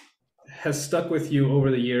that has stuck with you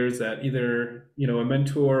over the years that either, you know, a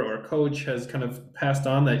mentor or a coach has kind of passed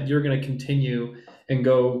on that you're going to continue and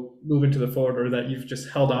go move into the forward, or that you've just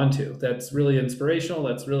held on to, that's really inspirational,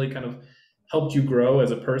 that's really kind of helped you grow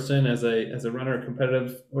as a person, as a runner,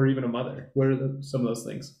 competitive, or even a mother? What are some of those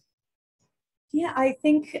things? Yeah, I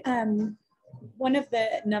think one of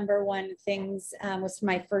the number one things was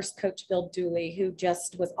my first coach, Bill Dooley, who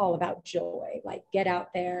just was all about joy, like get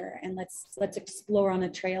out there and let's explore on a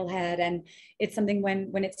trailhead. And it's something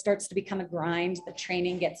when it starts to become a grind, the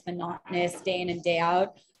training gets monotonous day in and day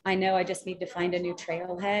out. I know I just need to find a new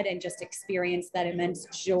trailhead and just experience that immense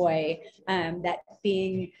joy that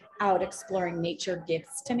being out exploring nature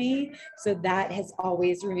gives to me. So that has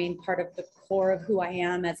always remained part of the core of who I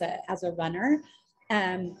am as a runner.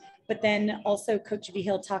 But then also Coach V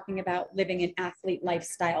Hill talking about living an athlete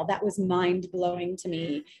lifestyle. That was mind blowing to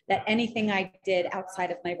me, that anything I did outside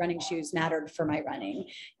of my running shoes mattered for my running.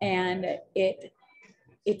 And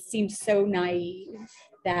it seemed so naive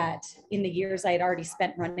that in the years I had already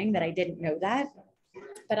spent running that I didn't know that.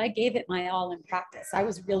 But I gave it my all in practice. I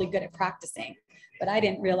was really good at practicing, but I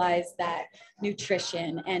didn't realize that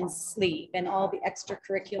nutrition and sleep and all the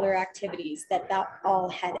extracurricular activities, that all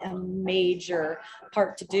had a major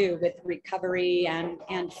part to do with recovery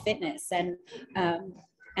and fitness. And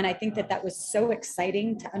I think that was so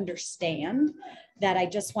exciting to understand that I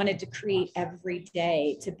just wanted to create every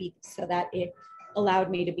day to be, so that it allowed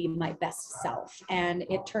me to be my best self. And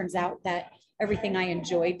it turns out that everything I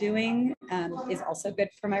enjoy doing is also good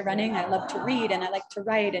for my running. I love to read and I like to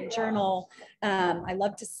write and journal. I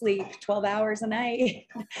love to sleep 12 hours a night.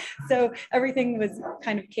 So everything was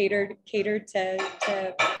kind of catered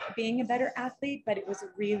to being a better athlete, but it was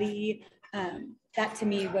really, that to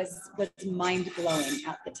me was mind blowing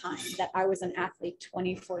at the time, that I was an athlete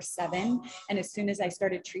 24/7. And as soon as I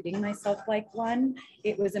started treating myself like one,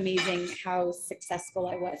 it was amazing how successful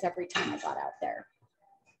I was every time I got out there.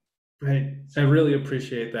 Right. I really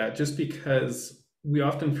appreciate that, just because we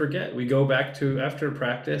often forget. We go back to after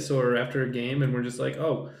practice or after a game and we're just like,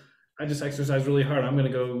 oh, I just exercised really hard. I'm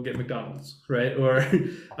going to go get McDonald's, right? Or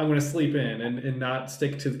I'm going to sleep in and not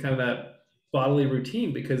stick to kind of that bodily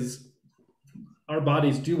routine, because our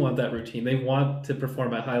bodies do want that routine. They want to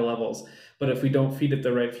perform at high levels. But if we don't feed it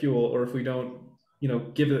the right fuel, or if we don't, you know,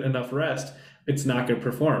 give it enough rest, it's not going to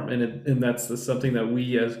perform. And that's something that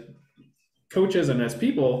we as coaches and as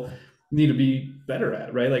people need to be better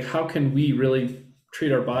at, right? Like, how can we really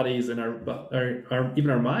treat our bodies and our even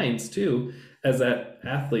our minds too as that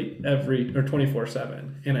athlete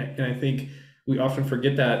 24/7? And I think we often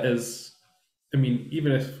forget that. As, I mean,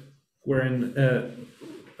 even if we're in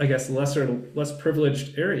I guess less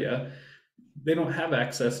privileged area, they don't have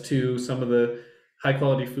access to some of the high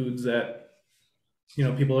quality foods that, you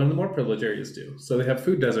know, people in the more privileged areas do. So they have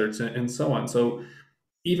food deserts and so on. So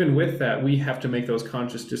even with that, we have to make those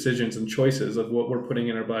conscious decisions and choices of what we're putting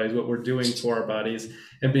in our bodies, what we're doing for our bodies,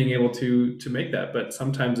 and being able to make that. But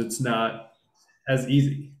sometimes it's not as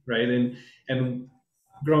easy, right? And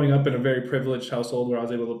growing up in a very privileged household where I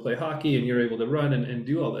was able to play hockey and you're able to run and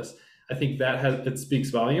do all this, I think that it speaks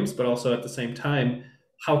volumes. But also at the same time,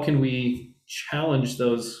 how can we challenge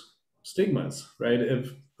those stigmas, right?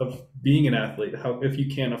 of being an athlete, how if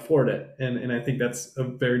you can't afford it. And I think that's a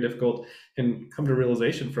very difficult and come to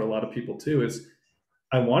realization for a lot of people too, is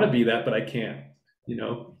I want to be that, but I can't,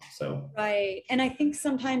 so. Right. And I think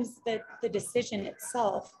sometimes the decision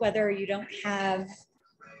itself, whether you don't have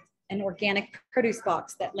an organic produce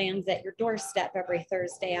box that lands at your doorstep every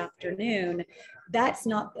Thursday afternoon, that's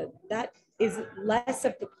not that is less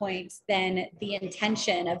of the point than the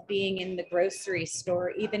intention of being in the grocery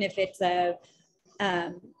store, even if it's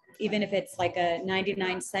um, even if it's like a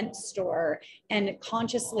 99-cent store, and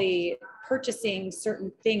consciously purchasing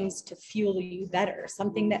certain things to fuel you better,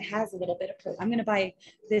 something that has a little bit of protein. I'm going to buy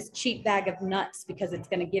this cheap bag of nuts because it's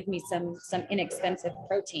going to give me some inexpensive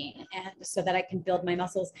protein, and so that I can build my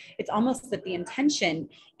muscles. It's almost that the intention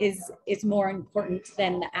is more important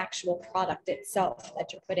than the actual product itself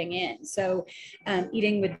that you're putting in. So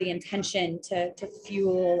eating with the intention to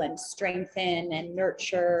fuel and strengthen and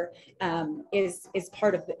nurture is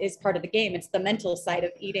part of the game. It's the mental side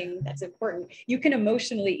of eating that's important. You can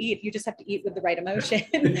emotionally eat, you just have to eat with the right emotion.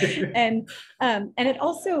 And it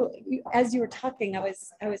also, as you were talking, I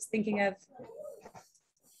was thinking of,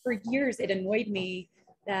 for years it annoyed me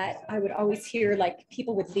that I would always hear like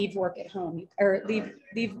people would leave work at home or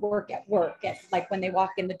leave work at work, at like when they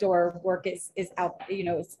walk in the door, work is out,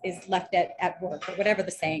 is left at work, or whatever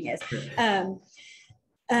the saying is.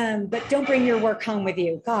 But don't bring your work home with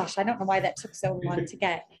you. Gosh, I don't know why that took so long to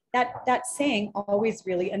get. That saying always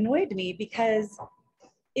really annoyed me, because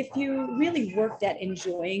if you really worked at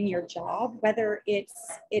enjoying your job, whether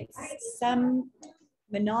it's some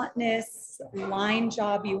monotonous line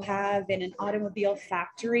job you have in an automobile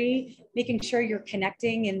factory, making sure you're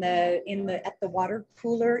connecting at the water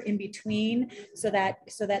cooler in between, so that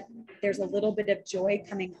there's a little bit of joy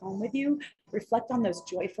coming home with you. Reflect on those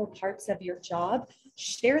joyful parts of your job.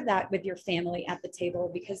 Share that with your family at the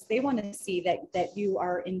table, because they want to see that you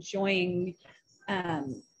are enjoying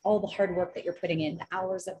all the hard work that you're putting in, the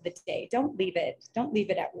hours of the day. Don't leave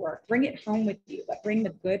it at work. Bring it home with you, but bring the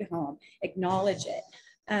good home. Acknowledge it.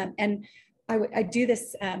 And I do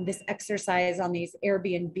this exercise on these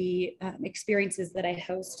Airbnb experiences that I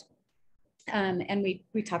host. And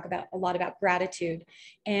we talk about a lot about gratitude.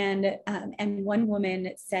 And one woman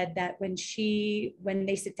said that when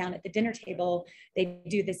they sit down at the dinner table, they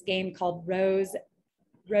do this game called Rose,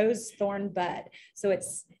 Thorn, Bud. So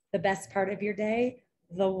it's the best part of your day,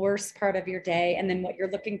 the worst part of your day, and then what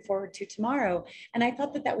you're looking forward to tomorrow. And I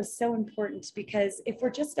thought that was so important, because if we're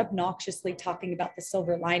just obnoxiously talking about the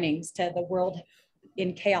silver linings to the world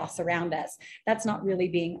in chaos around us, that's not really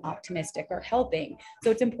being optimistic or helping.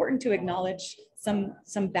 So it's important to acknowledge some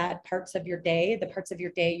bad parts of your day, the parts of your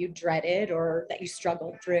day you dreaded or that you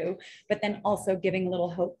struggled through, but then also giving a little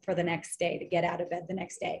hope for the next day, to get out of bed the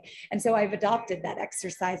next day. And so I've adopted that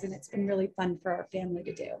exercise, and it's been really fun for our family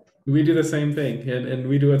to do. We do the same thing, and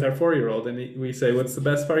we do with our 4-year-old, and we say, what's the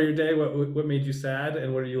best part of your day? What made you sad,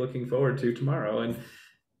 and what are you looking forward to tomorrow? And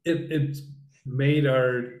it's made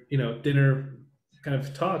our dinner kind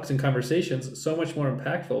of talks and conversations so much more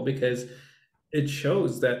impactful, because it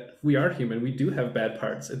shows that we are human. We do have bad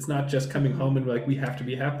parts. It's not just coming home and like we have to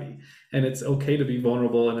be happy, and it's okay to be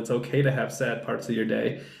vulnerable, and it's okay to have sad parts of your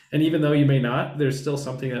day. And even though you may not, there's still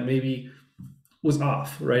something that maybe was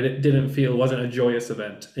off, right? It wasn't a joyous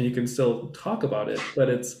event, and you can still talk about it, but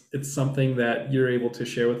it's something that you're able to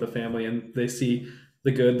share with the family, and they see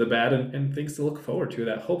the good, the bad, and things to look forward to,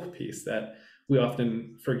 that hope piece that we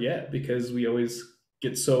often forget, because we always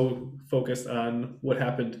get so focused on what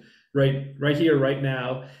happened right here, right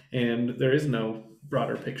now, and there is no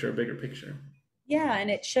broader picture, bigger picture. Yeah, and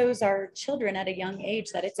it shows our children at a young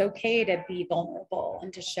age that it's okay to be vulnerable,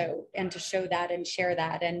 and to show that and share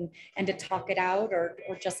that, and to talk it out, or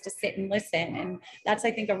just to sit and listen. And that's,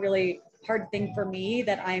 I think, a really hard thing for me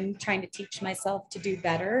that I'm trying to teach myself to do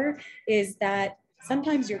better, is that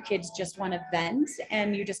sometimes your kids just want to vent,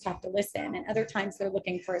 and you just have to listen, and other times they're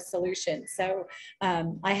looking for a solution. So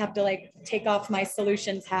I have to take off my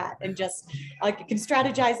solutions hat, and just, I can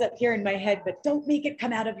strategize up here in my head, but don't make it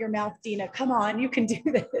come out of your mouth, Deena. Come on, you can do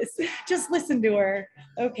this. Just listen to her.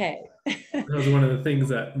 Okay. That was one of the things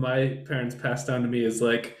that my parents passed down to me, is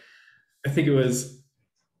like, I think it was,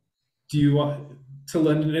 do you want me to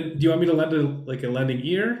lend a lending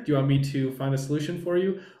ear? Do you want me to find a solution for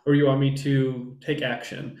you, or you want me to take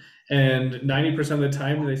action? And 90% of the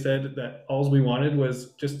time they said that all we wanted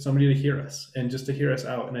was just somebody to hear us, and just to hear us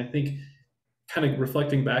out. And I think, kind of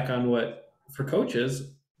reflecting back on what, for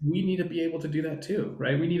coaches, we need to be able to do that too,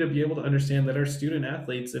 right? We need to be able to understand that our student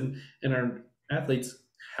athletes and our athletes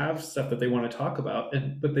have stuff that they want to talk about,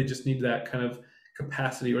 but they just need that kind of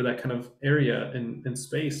capacity, or that kind of area and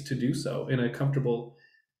space to do so in a comfortable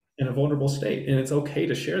in a vulnerable state. And it's okay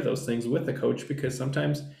to share those things with the coach, because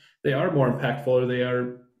sometimes they are more impactful, or they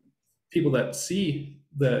are people that see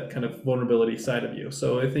the kind of vulnerability side of you.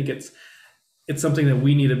 So I think it's something that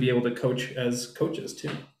we need to be able to coach as coaches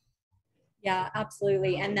too. Yeah,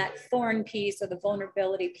 absolutely. And that thorn piece or the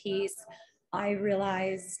vulnerability piece, I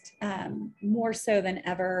realized more so than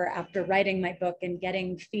ever after writing my book and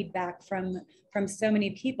getting feedback from so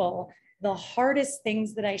many people. The hardest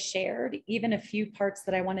things that I shared, even a few parts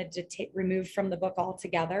that I wanted to remove from the book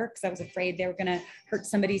altogether, because I was afraid they were going to hurt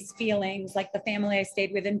somebody's feelings, like the family I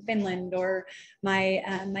stayed with in Finland, or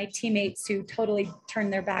my teammates who totally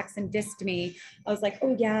turned their backs and dissed me. I was like,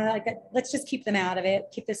 oh yeah, let's just keep them out of it,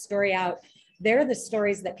 keep this story out. They're the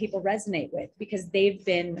stories that people resonate with because they've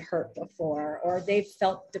been hurt before, or they've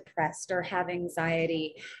felt depressed or have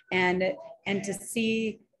anxiety. And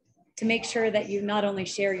to make sure that you not only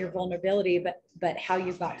share your vulnerability, but how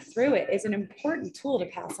you got through it is an important tool to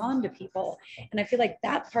pass on to people. And I feel like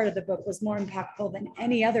that part of the book was more impactful than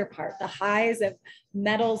any other part. The highs of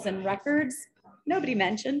medals and records, nobody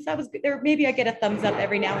mentions. That was there. Maybe I get a thumbs up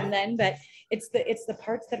every now and then, but it's the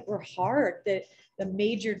parts that were hard, the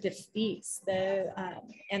major defeats,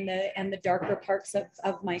 and the darker parts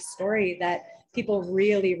of my story that people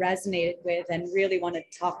really resonated with and really wanted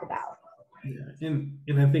to talk about. Yeah,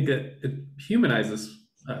 and I think it humanizes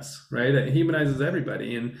us, right? It humanizes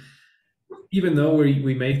everybody. And even though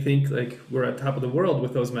we may think like we're at top of the world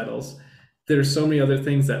with those medals, there's so many other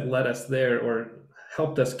things that led us there or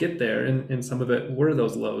helped us get there. And some of it were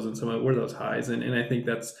those lows and some of it were those highs. And I think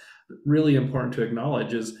that's really important to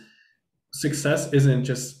acknowledge, is success isn't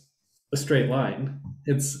just a straight line.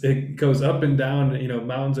 It goes up and down,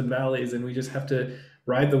 mountains and valleys, and we just have to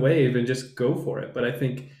ride the wave and just go for it. But I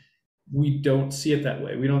think we don't see it that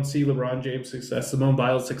way. We don't see LeBron James' success, Simone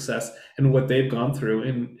Biles' success, and what they've gone through.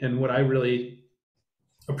 And what I really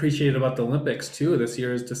appreciate about the Olympics too this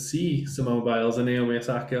year is to see Simone Biles and Naomi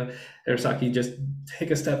Osaka just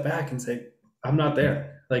take a step back and say, I'm not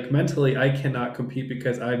there. Like mentally, I cannot compete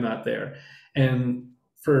because I'm not there. And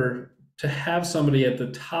to have somebody at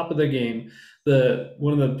the top of the game,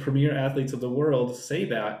 one of the premier athletes of the world, say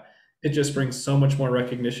that, it just brings so much more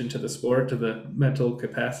recognition to the sport, to the mental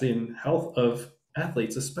capacity and health of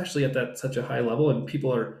athletes, especially at that such a high level. And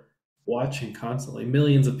people are watching constantly.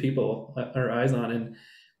 Millions of people are eyes on, and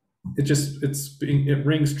it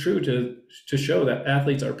rings true to show that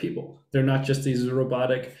athletes are people. They're not just these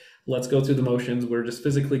robotic, let's go through the motions, we're just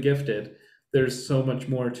physically gifted. There's so much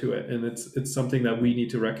more to it, and it's something that we need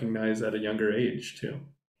to recognize at a younger age too.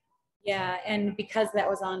 Yeah, and because that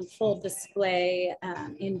was on full display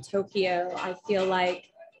in Tokyo, I feel like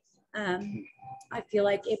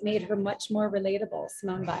it made her much more relatable,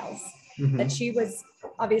 Simone Biles. Mm-hmm. That she was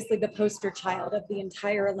obviously the poster child of the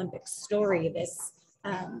entire Olympic story this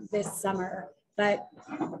summer, but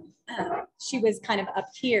she was kind of up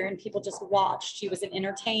here and people just watched. She was an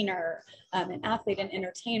entertainer, an athlete and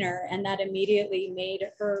entertainer, and that immediately made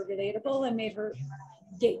her relatable and made her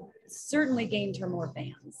certainly gained her more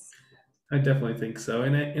fans. I definitely think so.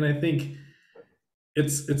 And I think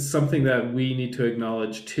it's something that we need to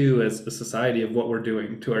acknowledge too as a society, of what we're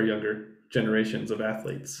doing to our younger generations of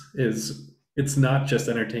athletes. It's not just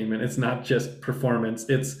entertainment, it's not just performance,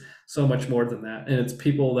 it's so much more than that. And it's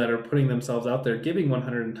people that are putting themselves out there, giving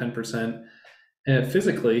 110%, and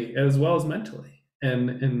physically as well as mentally.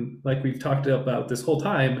 And like we've talked about this whole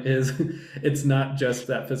time, is it's not just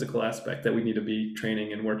that physical aspect that we need to be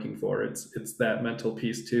training and working for. It's that mental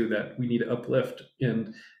piece too that we need to uplift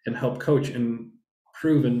and help coach and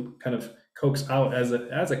prove and kind of coax out as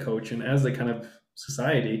a coach and as a kind of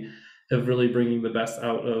society, of really bringing the best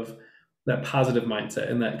out of that positive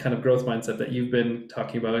mindset and that kind of growth mindset that you've been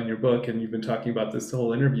talking about in your book and you've been talking about this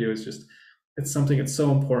whole interview. Is just, it's something that's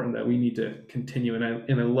so important that we need to continue. And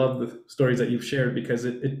I love the stories that you've shared, because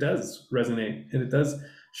it does resonate, and it does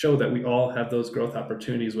show that we all have those growth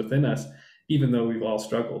opportunities within us, even though we've all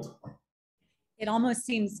struggled. It almost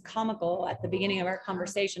seems comical at the beginning of our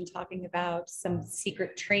conversation talking about some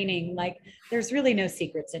secret training. Like, there's really no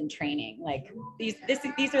secrets in training. Like these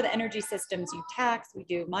are the energy systems you tax. We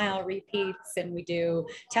do mile repeats, and we do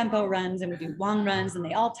tempo runs, and we do long runs, and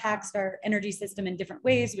they all tax our energy system in different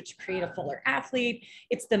ways, which create a fuller athlete.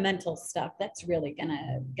 It's the mental stuff that's really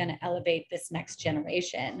gonna elevate this next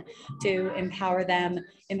generation, to empower them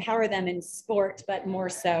in sport, but more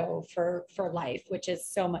so for life, which is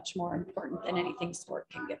so much more important than anything sport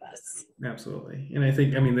can give us. Absolutely. And I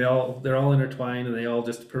think, they're all intertwined, and they all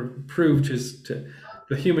just prove just to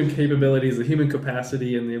the human capabilities, the human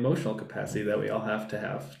capacity, and the emotional capacity that we all have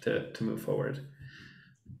to move forward.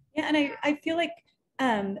 Yeah, and I feel like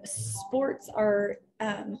sports are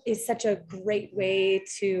is such a great way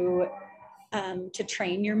to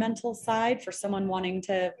train your mental side for someone wanting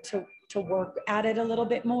to work at it a little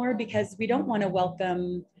bit more, because we don't want to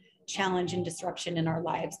welcome challenge and disruption in our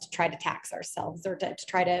lives to try to tax ourselves or to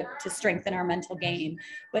try to strengthen our mental game.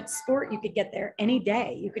 But sport, you could get there any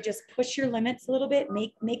day. You could just push your limits a little bit,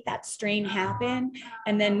 make that strain happen,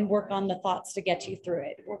 and then work on the thoughts to get you through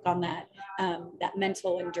it. Work on that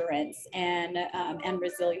mental endurance and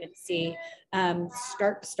resiliency.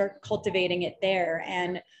 Start cultivating it there.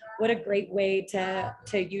 And what a great way to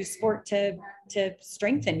use sport to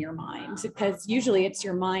strengthen your mind, because usually it's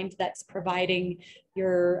your mind that's providing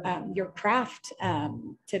your craft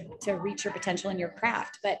to reach your potential in your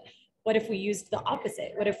craft. But what if we used the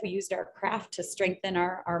opposite? What if we used our craft to strengthen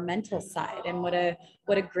our mental side? And what a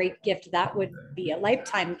great gift that would be, a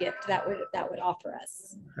lifetime gift that would offer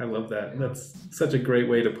us. I love that. That's such a great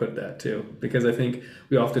way to put that too, because I think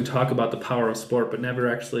we often talk about the power of sport, but never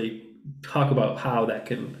actually talk about how that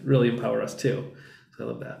can really empower us too. So I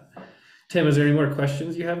love that. Tim, is there any more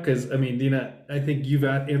questions you have? Because I mean, Deena, I think you've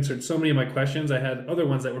answered so many of my questions. I had other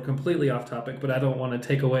ones that were completely off topic, but I don't want to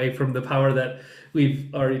take away from the power that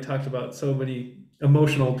we've already talked about. So many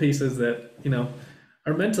emotional pieces that, you know,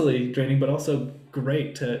 are mentally draining, but also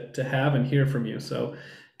great to have and hear from you. So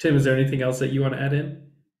Tim, is there anything else that you want to add in?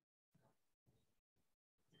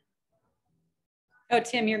 Oh,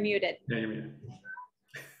 Tim, you're muted. Yeah, you're muted.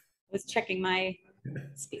 I was checking my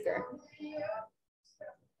speaker.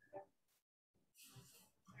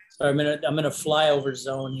 So I'm in a flyover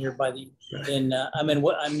zone here by the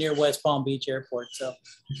I'm near West Palm Beach Airport. So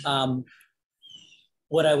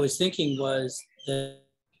what I was thinking was that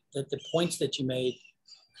the points that you made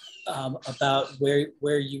about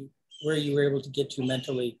where you were able to get to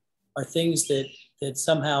mentally are things that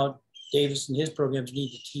somehow Davis and his programs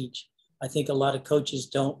need to teach. I think a lot of coaches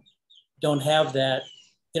don't have that.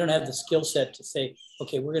 They don't have the skill set to say,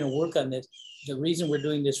 okay, we're going to work on this. The reason we're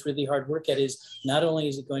doing this really hard workout is not only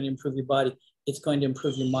is it going to improve your body, it's going to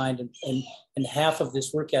improve your mind. And half of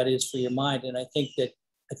this workout is for your mind. And I think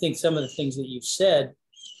some of the things that you've said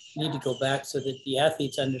need to go back so that the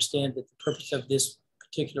athletes understand that the purpose of this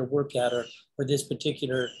particular workout or this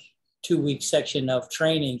particular 2-week section of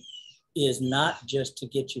training is not just to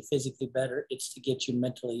get you physically better, it's to get you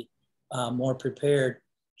mentally more prepared.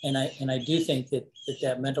 And I do think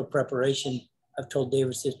that mental preparation, I've told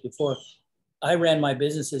Davis this before, I ran my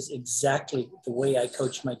businesses exactly the way I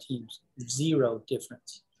coached my teams, zero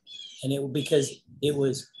difference. And because it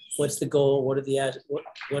was, what's the goal? What are the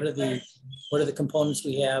components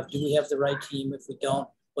we have? Do we have the right team? If we don't,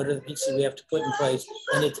 what are the pieces we have to put in place?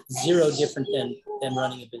 And it's zero different than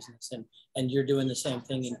running a business. And you're doing the same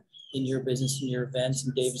thing in your business, in your events,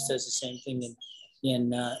 and Davis does the same thing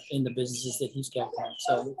in the businesses that he's got going.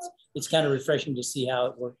 So it's kind of refreshing to see how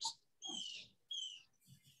it works.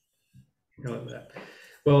 I love that.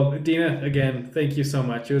 Well, Deena, again, thank you so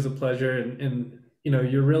much. It was a pleasure, and you know,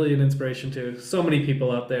 you're really an inspiration to so many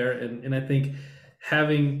people out there. And I think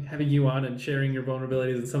having you on and sharing your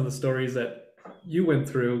vulnerabilities and some of the stories that you went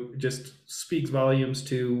through just speaks volumes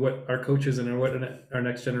to what our coaches and what our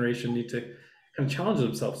next generation need to kind of challenge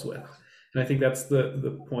themselves with. And I think that's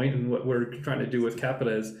the point, and what we're trying to do with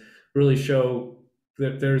CAPITA is really show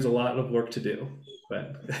that there's a lot of work to do,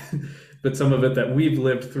 but some of it that we've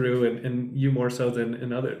lived through, and you more so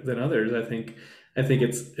than others. I think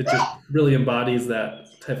it just really embodies that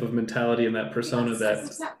type of mentality and that persona that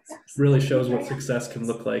really shows what success can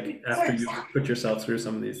look like after you put yourself through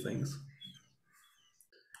some of these things.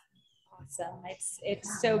 Awesome.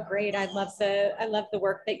 It's so great. I love the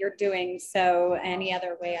work that you're doing. So any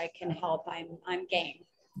other way I can help, I'm game.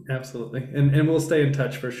 Absolutely. And we'll stay in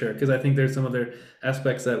touch for sure, because I think there's some other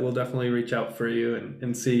aspects that we'll definitely reach out for you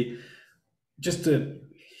and see, just to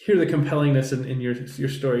hear the compellingness in your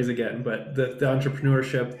stories again. But the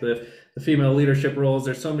entrepreneurship, the female leadership roles,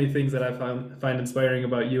 there's so many things that I find inspiring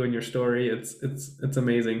about you and your story. It's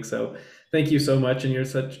amazing. So thank you so much. And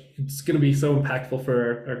it's going to be so impactful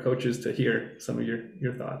for our coaches to hear some of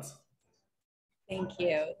your thoughts. Thank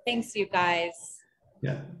you. Thanks, you guys.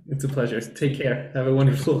 Yeah, it's a pleasure. Take care. Have a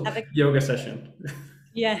wonderful yoga session.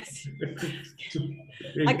 Yes.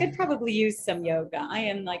 I could probably use some yoga. I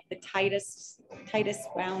am like the tightest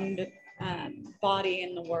wound body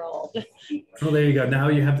in the world. Well, there you go. Now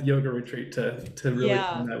you have the yoga retreat to really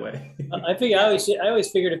come that way. I always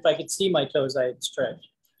figured if I could see my toes, I'd stretch.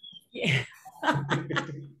 Yeah.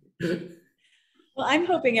 Well, I'm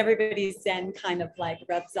hoping everybody's zen kind of like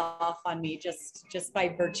rubs off on me just by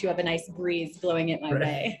virtue of a nice breeze blowing it my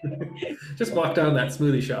way. Just walk down that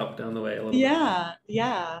smoothie shop down the way a little Yeah,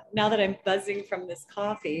 yeah. Now that I'm buzzing from this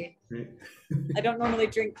coffee, bit. I don't normally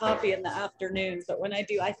drink coffee in the afternoons, but when I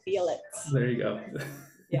do, I feel it. There you go.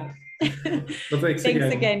 Yeah. Well, thanks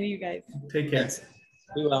Thanks again, you guys. Take care. Thanks.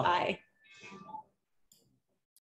 Be well. Bye.